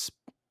since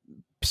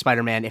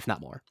Spider-Man, if not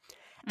more.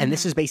 And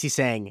this is basically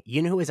saying,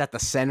 you know who is at the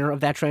center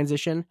of that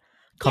transition?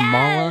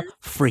 Kamala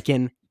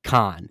freaking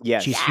Khan.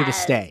 Yes. She's here to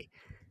stay.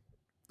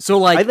 So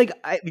like,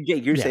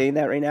 Jake, you're saying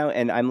that right now,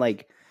 and I'm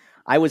like,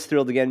 I was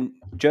thrilled again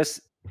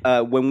just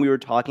when we were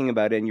talking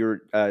about it, and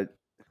you're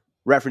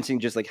referencing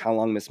just like how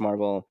long Miss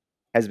Marvel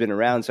has been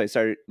around. So I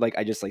started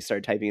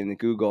started typing into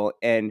Google,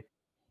 and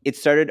it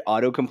started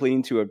auto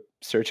completing to a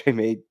search I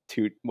made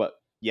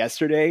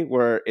yesterday,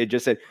 where it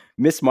just said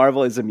Miss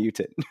Marvel is a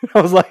mutant. I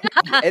was like,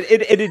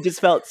 it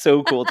just felt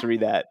so cool to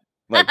read that.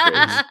 Like,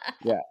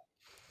 yeah.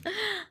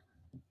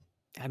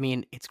 I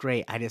mean, it's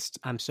great.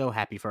 I'm so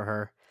happy for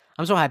her.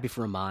 I'm so happy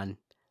for Iman.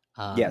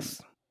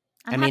 Yes.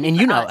 I mean, and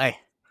you know,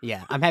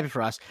 I'm happy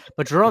for us.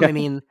 But Jerome, I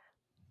mean,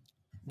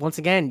 once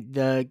again,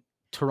 the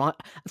Toronto.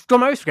 I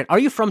always forget. Are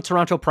you from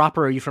Toronto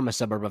proper, or are you from a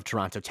suburb of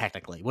Toronto?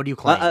 Technically, what do you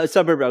claim? A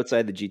suburb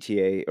outside the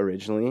GTA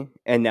originally,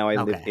 and now I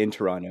live in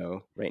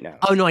Toronto right now.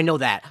 Oh no, I know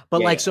that.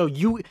 But so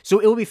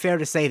it would be fair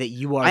to say that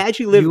you are. I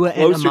actually live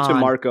closer to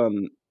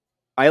Markham.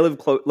 I live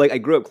close. Like I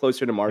grew up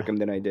closer to Markham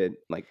than I did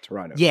like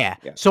Toronto. Yeah.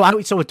 So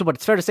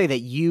it's fair to say that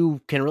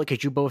you can really,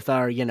 because you both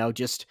are,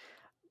 just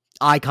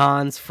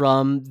icons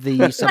from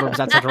the suburbs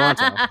outside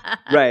Toronto.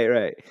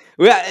 Right.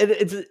 Yeah,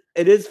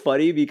 it is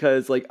funny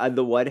because like on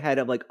the one hand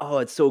I'm like, oh,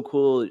 it's so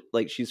cool.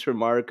 Like she's from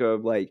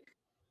Markham. Like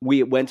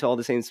we went to all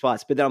the same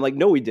spots, but then I'm like,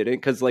 no, we didn't,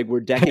 because like we're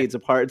decades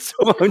apart. So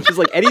I'm just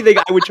like anything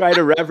I would try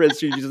to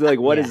reference, you're just like,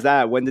 what is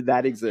that? When did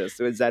that exist?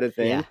 So is that a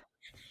thing?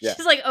 Yeah.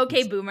 She's like,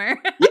 okay, boomer.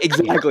 Yeah,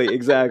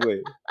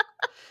 exactly.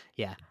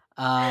 Yeah.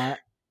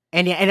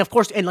 And of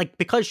course, and like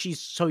because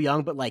she's so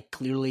young, but like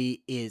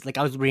clearly is like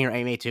I was reading her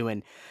AMA too,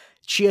 and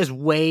she has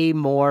way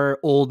more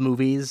old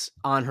movies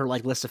on her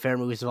like list of favorite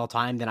movies of all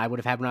time than I would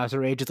have had when I was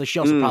her age. It's like she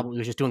also probably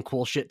was just doing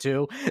cool shit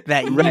too.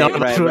 That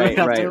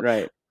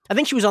right. I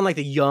think she was on like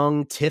the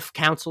Young TIFF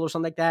Council or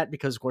something like that,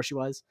 because of course she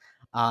was.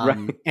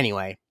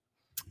 Anyway,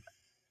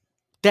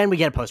 then we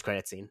get a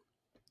post-credit scene,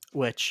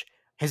 which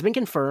has been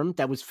confirmed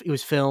that it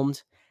was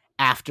filmed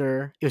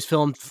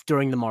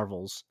during the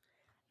Marvels,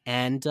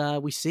 and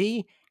we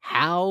see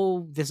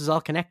how this is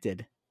all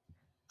connected.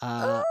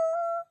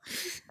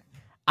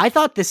 I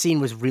thought this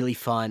scene was really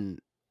fun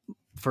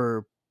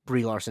for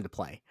Brie Larson to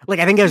play. Like,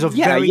 I think it was a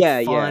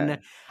very fun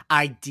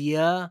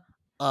idea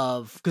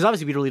of, because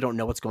obviously we really don't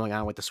know what's going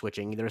on with the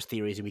switching. There's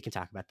theories and we can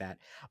talk about that.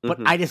 But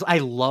I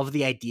love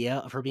the idea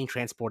of her being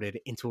transported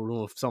into a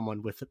room of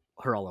someone with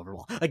her all over the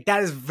wall. Like,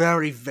 that is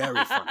very,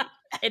 very funny.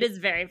 It is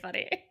very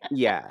funny.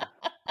 Yeah.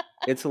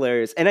 It's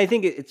hilarious. And I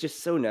think it's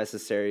just so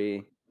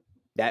necessary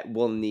that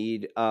we'll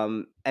need.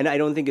 And I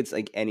don't think it's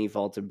like any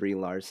fault of Brie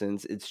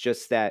Larson's. It's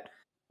just that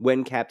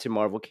when Captain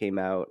Marvel came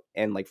out,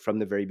 and like from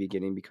the very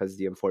beginning, because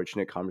the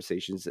unfortunate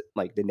conversations,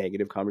 like the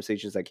negative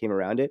conversations that came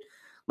around it,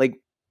 like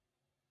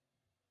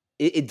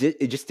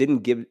it just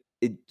didn't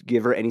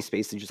give her any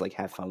space to just like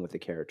have fun with the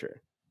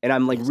character. And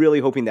I'm like really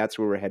hoping that's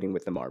where we're heading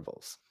with the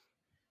Marvels.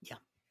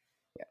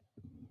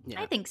 Yeah.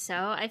 I think so.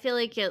 I feel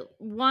like it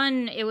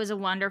was a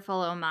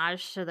wonderful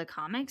homage to the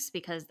comics,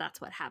 because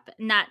that's what happened.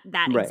 Not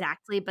that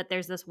exactly, but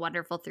there's this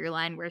wonderful through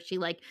line where she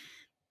like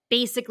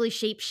basically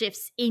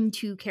shapeshifts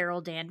into Carol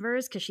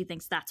Danvers, because she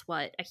thinks that's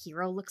what a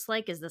hero looks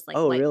like, is this like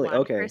white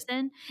blonde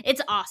person. It's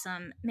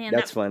awesome, man.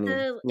 That's funny.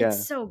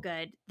 It's so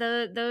good.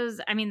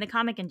 The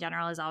comic in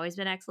general has always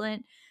been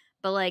excellent,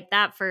 but like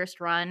that first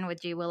run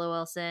with G. Willow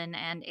Wilson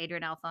and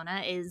Adrian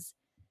Alphona is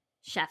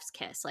chef's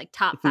kiss, like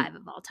top 5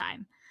 of all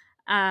time.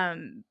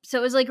 So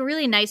it was like a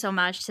really nice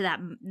homage to that.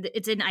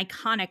 It's an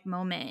iconic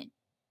moment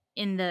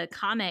in the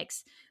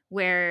comics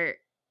where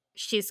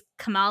she's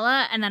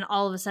Kamala and then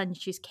all of a sudden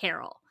she's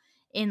Carol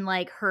in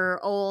like her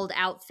old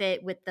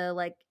outfit with the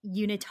like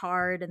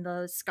unitard and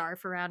the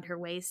scarf around her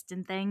waist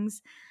and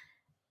things.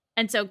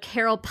 And so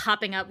Carol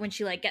popping up when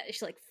she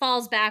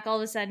falls back all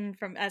of a sudden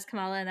from as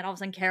Kamala, and then all of a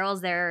sudden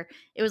Carol's there.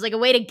 It was like a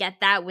way to get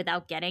that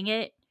without getting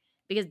it,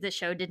 because the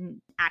show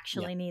didn't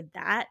actually need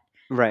that.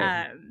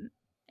 Right.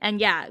 And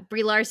yeah,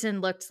 Brie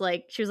Larson looked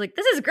like she was like,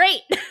 "This is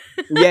great."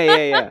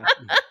 Yeah.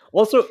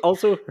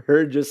 Also,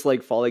 her just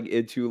like falling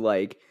into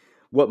like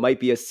what might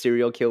be a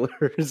serial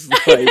killer's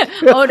like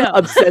Oh, no.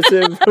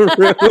 obsessive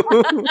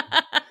room.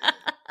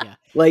 Yeah.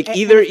 Like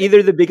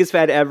either the biggest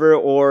fan ever,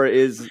 or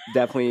is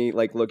definitely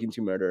like looking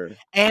to murder.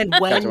 And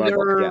when Captain Marvel,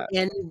 you're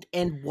yeah.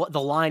 and what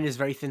the line is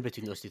very thin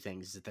between those two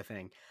things is the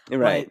thing.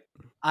 Right.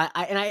 But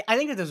I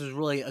think that this was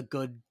really a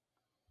good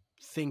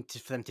thing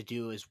for them to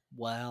do as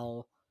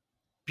well,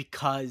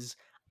 because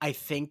I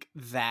think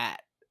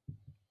that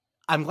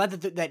I'm glad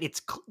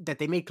that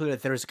they made clear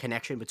that there's a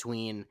connection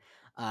between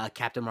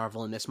Captain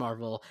Marvel and Miss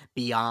Marvel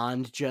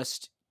beyond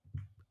just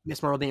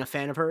Miss Marvel being a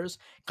fan of hers,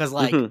 because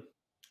like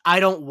I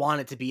don't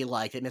want it to be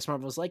like that Miss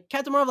Marvel's like,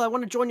 Captain Marvel, I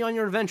want to join you on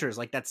your adventures.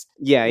 Like that's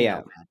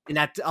Yeah. And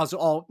that also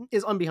all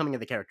is unbecoming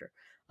of the character.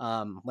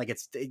 Like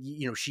it's,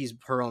 she's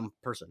her own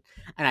person.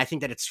 And I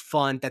think that it's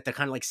fun that they're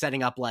kind of like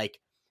setting up like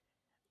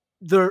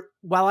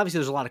while obviously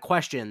there's a lot of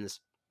questions,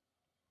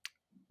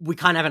 we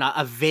kind of have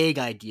a vague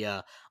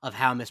idea of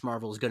how Miss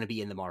Marvel is going to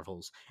be in the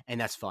Marvels.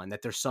 And that's fun,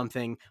 that there's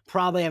something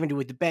probably having to do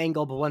with the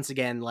Bangle, but once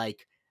again,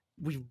 like,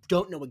 we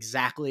don't know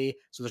exactly,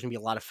 so there's gonna be a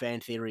lot of fan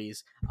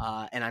theories,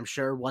 and I'm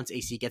sure once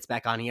AC gets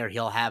back on here,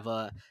 he'll have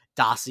a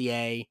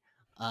dossier.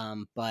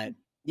 But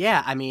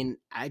yeah, I mean,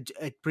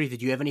 Brie,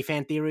 did you have any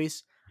fan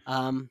theories?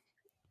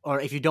 Or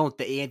if you don't,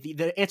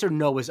 the answer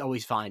no is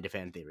always fine to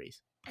fan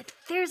theories.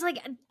 There's like,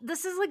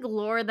 this is like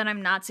lore that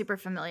I'm not super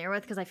familiar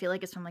with, because I feel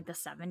like it's from like the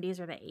 70s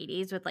or the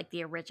 80s with like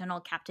the original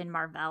Captain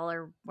Marvel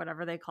or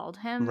whatever they called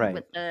him, right,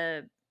 with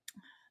the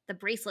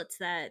bracelets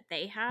that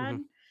they had.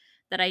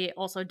 That I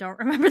also don't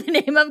remember the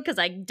name of, because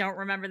I don't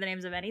remember the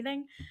names of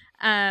anything.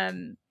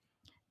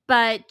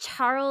 But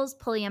Charles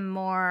Pulliam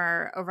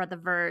Moore over at The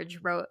Verge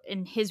wrote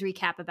in his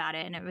recap about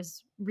it, and it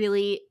was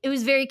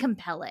very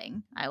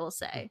compelling, I will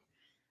say,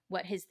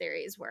 what his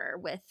theories were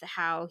with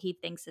how he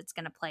thinks it's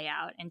going to play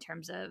out in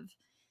terms of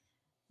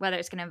whether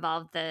it's going to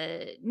involve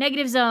the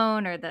negative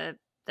zone or the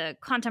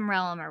quantum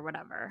realm or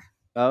whatever.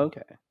 Oh,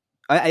 okay.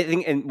 I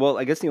think, and well,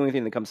 I guess the only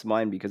thing that comes to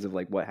mind because of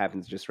like what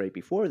happens just right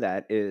before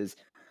that is,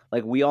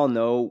 like, we all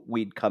know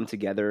we'd come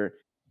together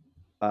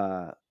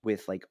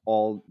with like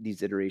all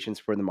these iterations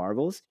for the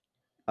Marvels.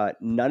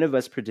 None of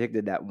us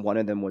predicted that one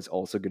of them was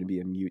also going to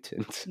be a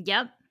mutant.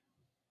 Yep.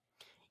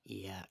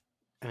 Yeah.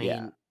 I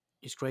mean,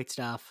 it's great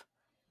stuff.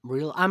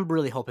 I'm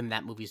really hoping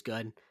that movie's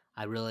good.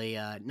 I really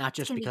not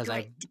just because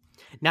I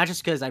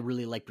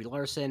really like Brie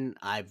Larson.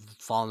 I've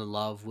fallen in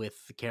love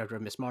with the character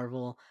of Miss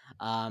Marvel.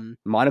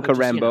 Monica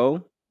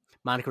Rambeau.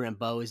 Monica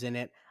Rambeau is in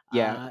it.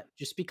 Yeah.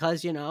 Just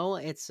because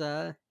it's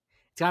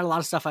got a lot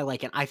of stuff I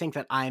like, and I think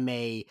that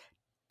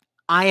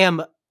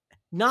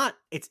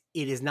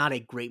it is not a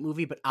great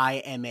movie, but I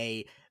am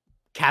a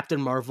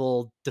Captain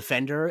Marvel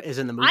defender is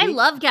in the movie. I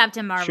love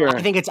Captain Marvel. Sure.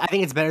 I think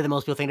it's better than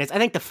most people think it is. I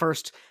think the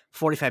first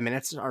 45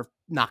 minutes are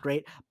not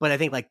great, but I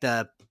think like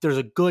there's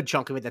a good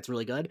chunk of it that's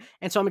really good.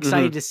 And so I'm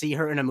excited to see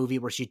her in a movie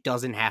where she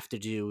doesn't have to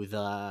do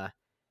the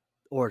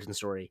origin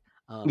story.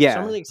 So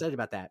I'm really excited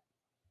about that.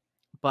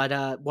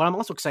 But what I'm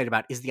also excited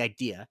about is the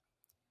idea.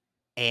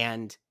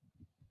 And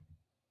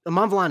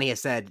Iman Vellani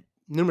has said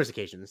numerous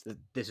occasions that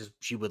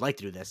she would like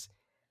to do this.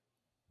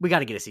 We got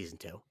to get a season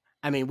 2.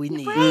 I mean, we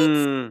need.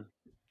 Right?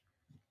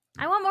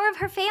 I want more of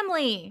her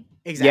family.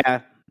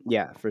 Exactly.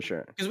 Yeah, for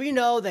sure. Because we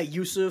know that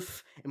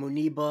Yusuf and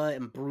Muniba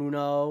and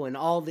Bruno and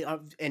all they're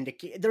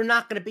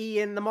not going to be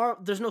in the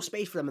Marvel. There's no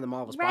space for them in the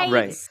Marvels.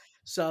 Right.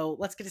 So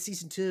let's get a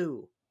season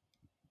 2.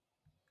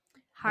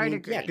 Hard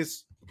agree. Yeah,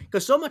 because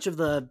so much of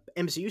the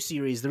MCU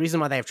series, the reason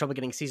why they have trouble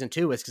getting season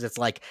 2 is because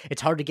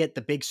it's hard to get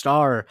the big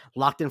star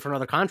locked in for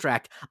another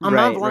contract.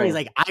 Iman Vellani's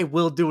like, I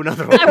will do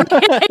another one.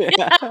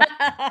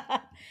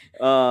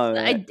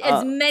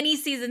 As many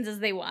seasons as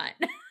they want.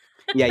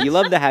 Yeah, you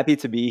love the happy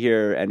to be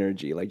here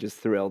energy, like just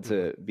thrilled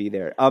to be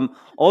there.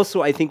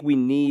 Also, I think we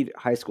need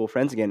High School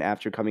Friends again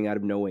after coming out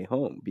of No Way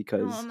Home,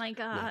 because oh my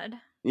god,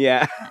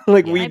 yeah,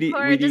 like my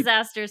poor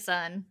disaster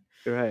son.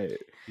 Right.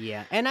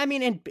 Yeah, and I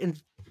mean,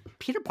 and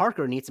Peter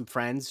Parker needs some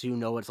friends who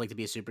know what it's like to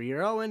be a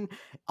superhero, and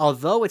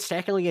although it's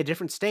technically a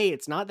different state,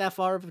 it's not that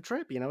far of a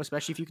trip,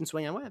 especially if you can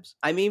swing on webs.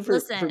 I mean, for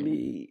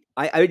me,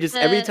 I just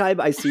every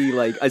time I see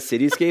like a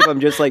cityscape,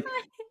 I'm just like,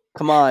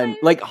 come on,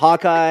 like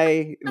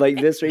Hawkeye, like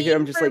this right here.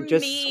 I'm just like,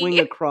 just swing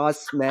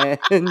across, man.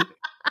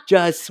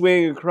 just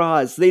swing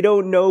across. They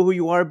don't know who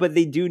you are, but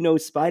they do know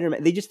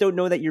Spider-Man. They just don't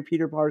know that you're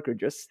Peter Parker.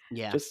 Just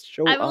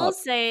show I up. will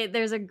say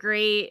there's a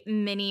great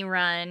mini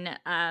run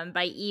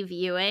by Eve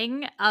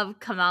Ewing of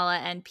Kamala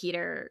and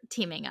Peter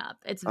teaming up.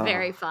 It's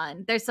very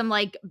fun. There's some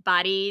like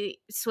body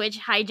switch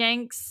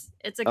hijinks.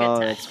 It's a good time.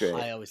 That's great.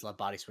 I always love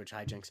body switch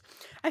hijinks.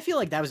 I feel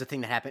like that was a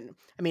thing that happened.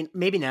 I mean,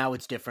 maybe now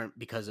it's different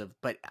because of,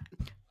 but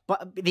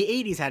the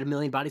 80s had a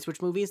million body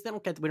switch movies. We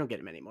don't get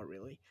them anymore,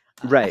 really.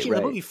 Actually,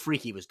 the movie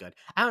Freaky was good.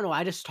 I don't know.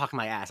 I just talked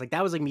my ass. Like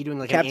that was like me doing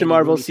like Captain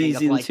Marvel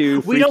season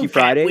 2, Freaky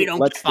Friday. We don't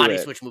get body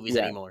switch movies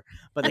anymore.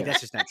 But like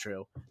that's just not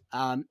true.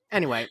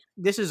 Anyway,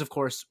 this is of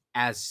course,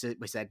 as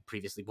we said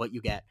previously, what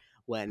you get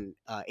when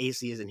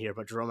AC isn't here,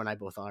 but Jerome and I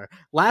both are.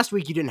 Last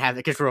week you didn't have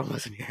it because Jerome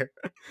wasn't here.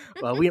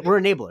 Well, we're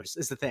enablers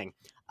is the thing.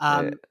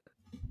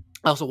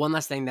 Also, one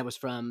last thing that was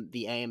from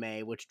the AMA,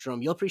 which,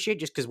 Jerome, you'll appreciate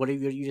just because what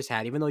you just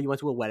had, even though you went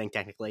to a wedding,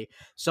 technically.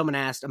 Someone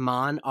asked,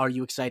 Amon, are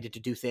you excited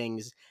to do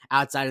things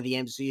outside of the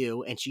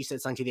MCU? And she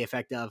said something to the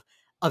effect of,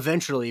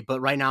 eventually,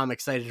 but right now I'm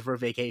excited for a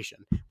vacation.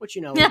 Which,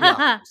 we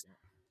all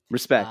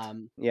respect.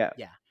 Yeah.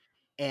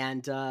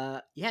 And,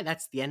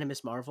 that's the end of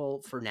Ms.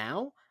 Marvel for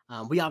now.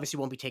 We obviously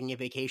won't be taking a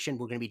vacation.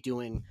 We're going to be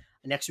doing,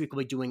 next week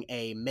we'll be doing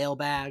a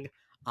mailbag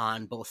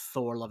on both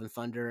Thor, Love and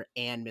Thunder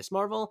and Ms.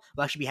 Marvel.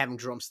 We'll actually be having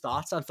Jerome's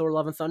thoughts on Thor,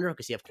 Love and Thunder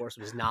because he, of course,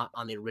 was not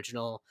on the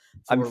original.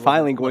 I'm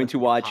finally going to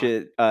watch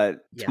it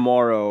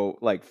tomorrow,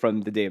 like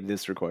from the day of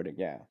this recording.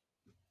 Yeah,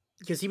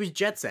 because he was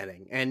jet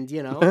setting, and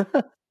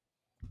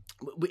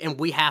and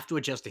we have to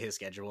adjust to his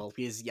schedule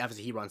because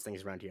obviously he runs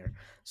things around here.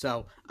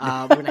 So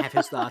we're gonna have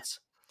his thoughts.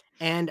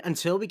 And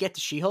until we get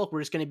to She-Hulk,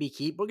 we're just gonna be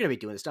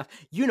doing this stuff.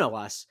 You know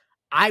us.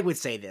 I would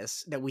say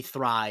this that we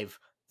thrive.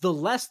 The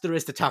less there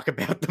is to talk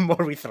about, the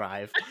more we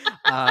thrive.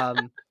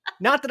 Not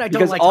that I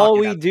don't like talking about. Because all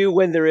we do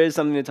when there is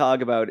something to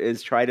talk about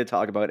is try to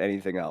talk about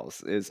anything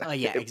else.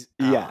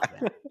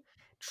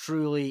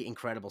 Truly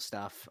incredible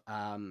stuff.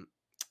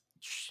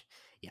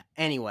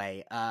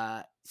 Anyway,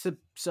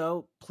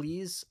 so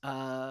please,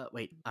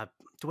 wait.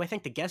 Do I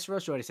thank the guest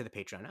first, or do I say the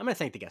Patreon? I'm going to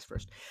thank the guest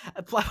first.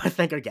 I want to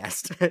thank our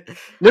guest.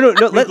 No.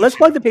 Let's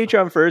plug the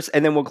Patreon first,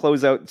 and then we'll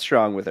close out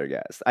strong with our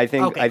guest. I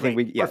think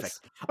we yes. Perfect.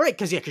 All right,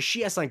 because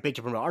she has something big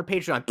to promote. Our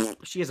Patreon,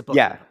 she has a book.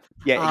 Yeah,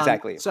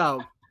 exactly.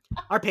 So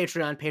our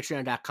Patreon,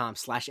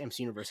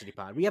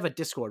 patreon.com/MCUniversityPod. We have a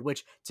Discord,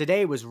 which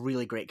today was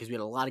really great because we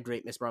had a lot of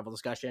great Ms. Marvel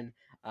discussion.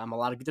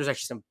 There's actually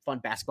some fun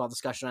basketball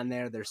discussion on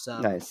there. There's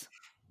some nice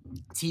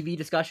TV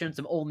discussion,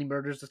 some Only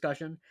Murders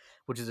discussion,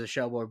 which is a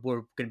show where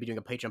we're going to be doing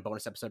a Patreon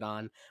bonus episode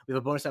on. We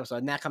have a bonus episode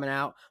on that coming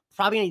out.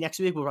 Probably next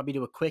week, we'll probably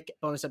do a quick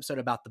bonus episode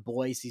about The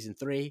Boys season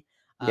 3.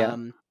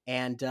 And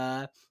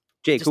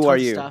Jake, who are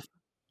you? Stuff.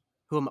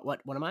 Who am I?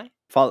 What am I?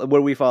 Where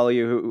do we follow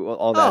you?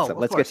 All that stuff.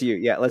 Let's get to you.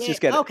 Yeah, let's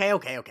just get it.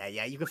 Okay.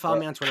 Yeah, you can follow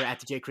me on Twitter at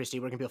the Jake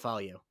Christie. Where can people follow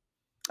you?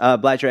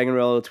 Black Dragon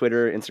Roll,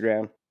 Twitter,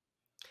 Instagram.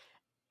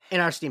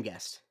 And our esteemed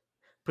guest,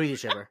 Preeti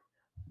Chibber.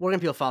 Where can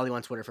people follow you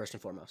on Twitter first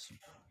and foremost?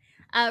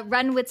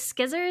 Run with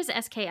Skizzers,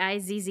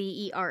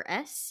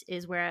 Skizzers,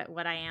 is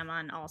what I am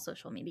on all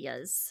social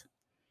medias.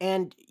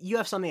 And you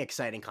have something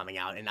exciting coming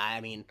out, and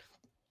I mean,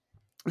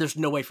 there's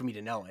no way for me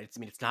to know it.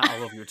 It's not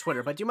all over your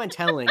Twitter, but do you mind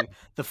telling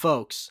the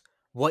folks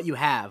what you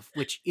have,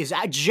 which is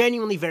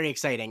genuinely very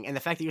exciting, and the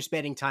fact that you're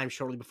spending time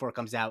shortly before it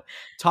comes out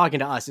talking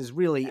to us is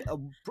really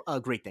a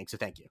great thing, so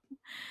thank you.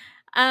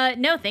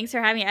 No, thanks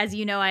for having me. As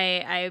you know,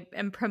 I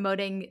am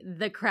promoting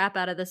the crap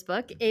out of this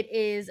book. It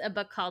is a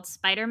book called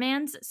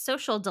Spider-Man's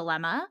Social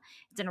Dilemma.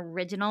 It's an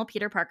original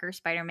Peter Parker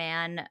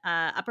Spider-Man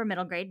upper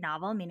middle grade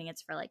novel, meaning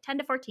it's for like 10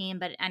 to 14,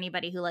 but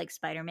anybody who likes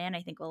Spider-Man,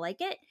 I think will like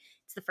it.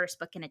 It's the first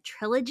book in a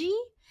trilogy,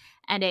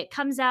 and it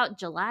comes out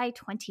July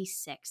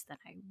 26th, and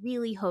I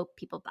really hope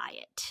people buy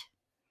it.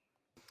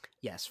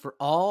 Yes, for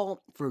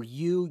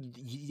you,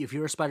 if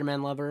you're a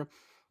Spider-Man lover,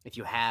 if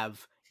you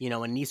have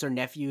a niece or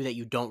nephew that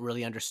you don't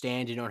really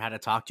understand, you don't know how to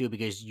talk to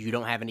because you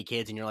don't have any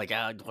kids and you're like,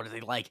 what do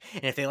they like?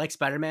 And if they like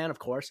Spider-Man, of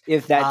course.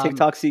 If that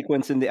TikTok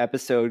sequence in the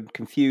episode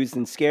confused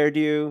and scared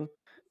you,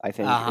 I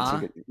think it's a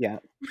good, yeah.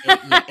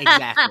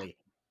 Exactly.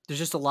 There's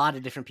just a lot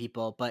of different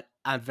people, but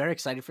I'm very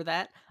excited for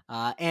that.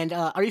 And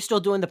are you still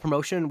doing the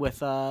promotion with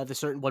the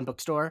certain one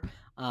bookstore?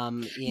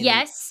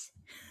 Yes.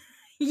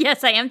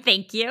 Yes, I am.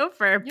 Thank you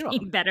for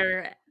being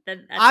better.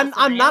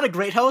 I'm not a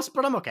great host,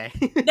 but I'm okay.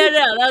 No,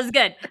 that was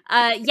good.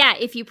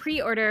 If you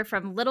pre-order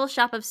from Little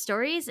Shop of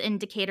Stories in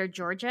Decatur,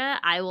 Georgia,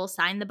 I will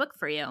sign the book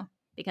for you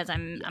because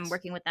I'm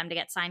working with them to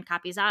get signed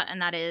copies out,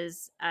 and that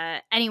is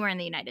anywhere in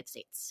the United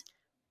States.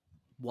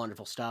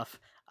 Wonderful stuff.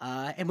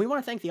 And we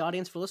want to thank the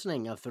audience for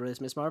listening through this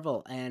Ms.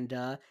 Marvel. And,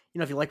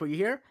 if you like what you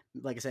hear,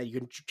 like I said, you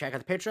can check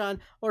out the Patreon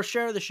or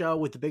share the show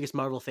with the biggest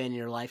Marvel fan in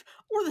your life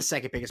or the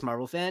second biggest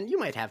Marvel fan. You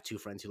might have two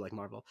friends who like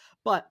Marvel.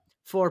 But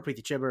for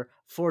Preeti Chibber,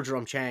 for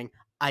Jerome Chang,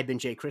 I've been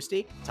Jay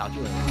Christie. Talk to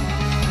you later.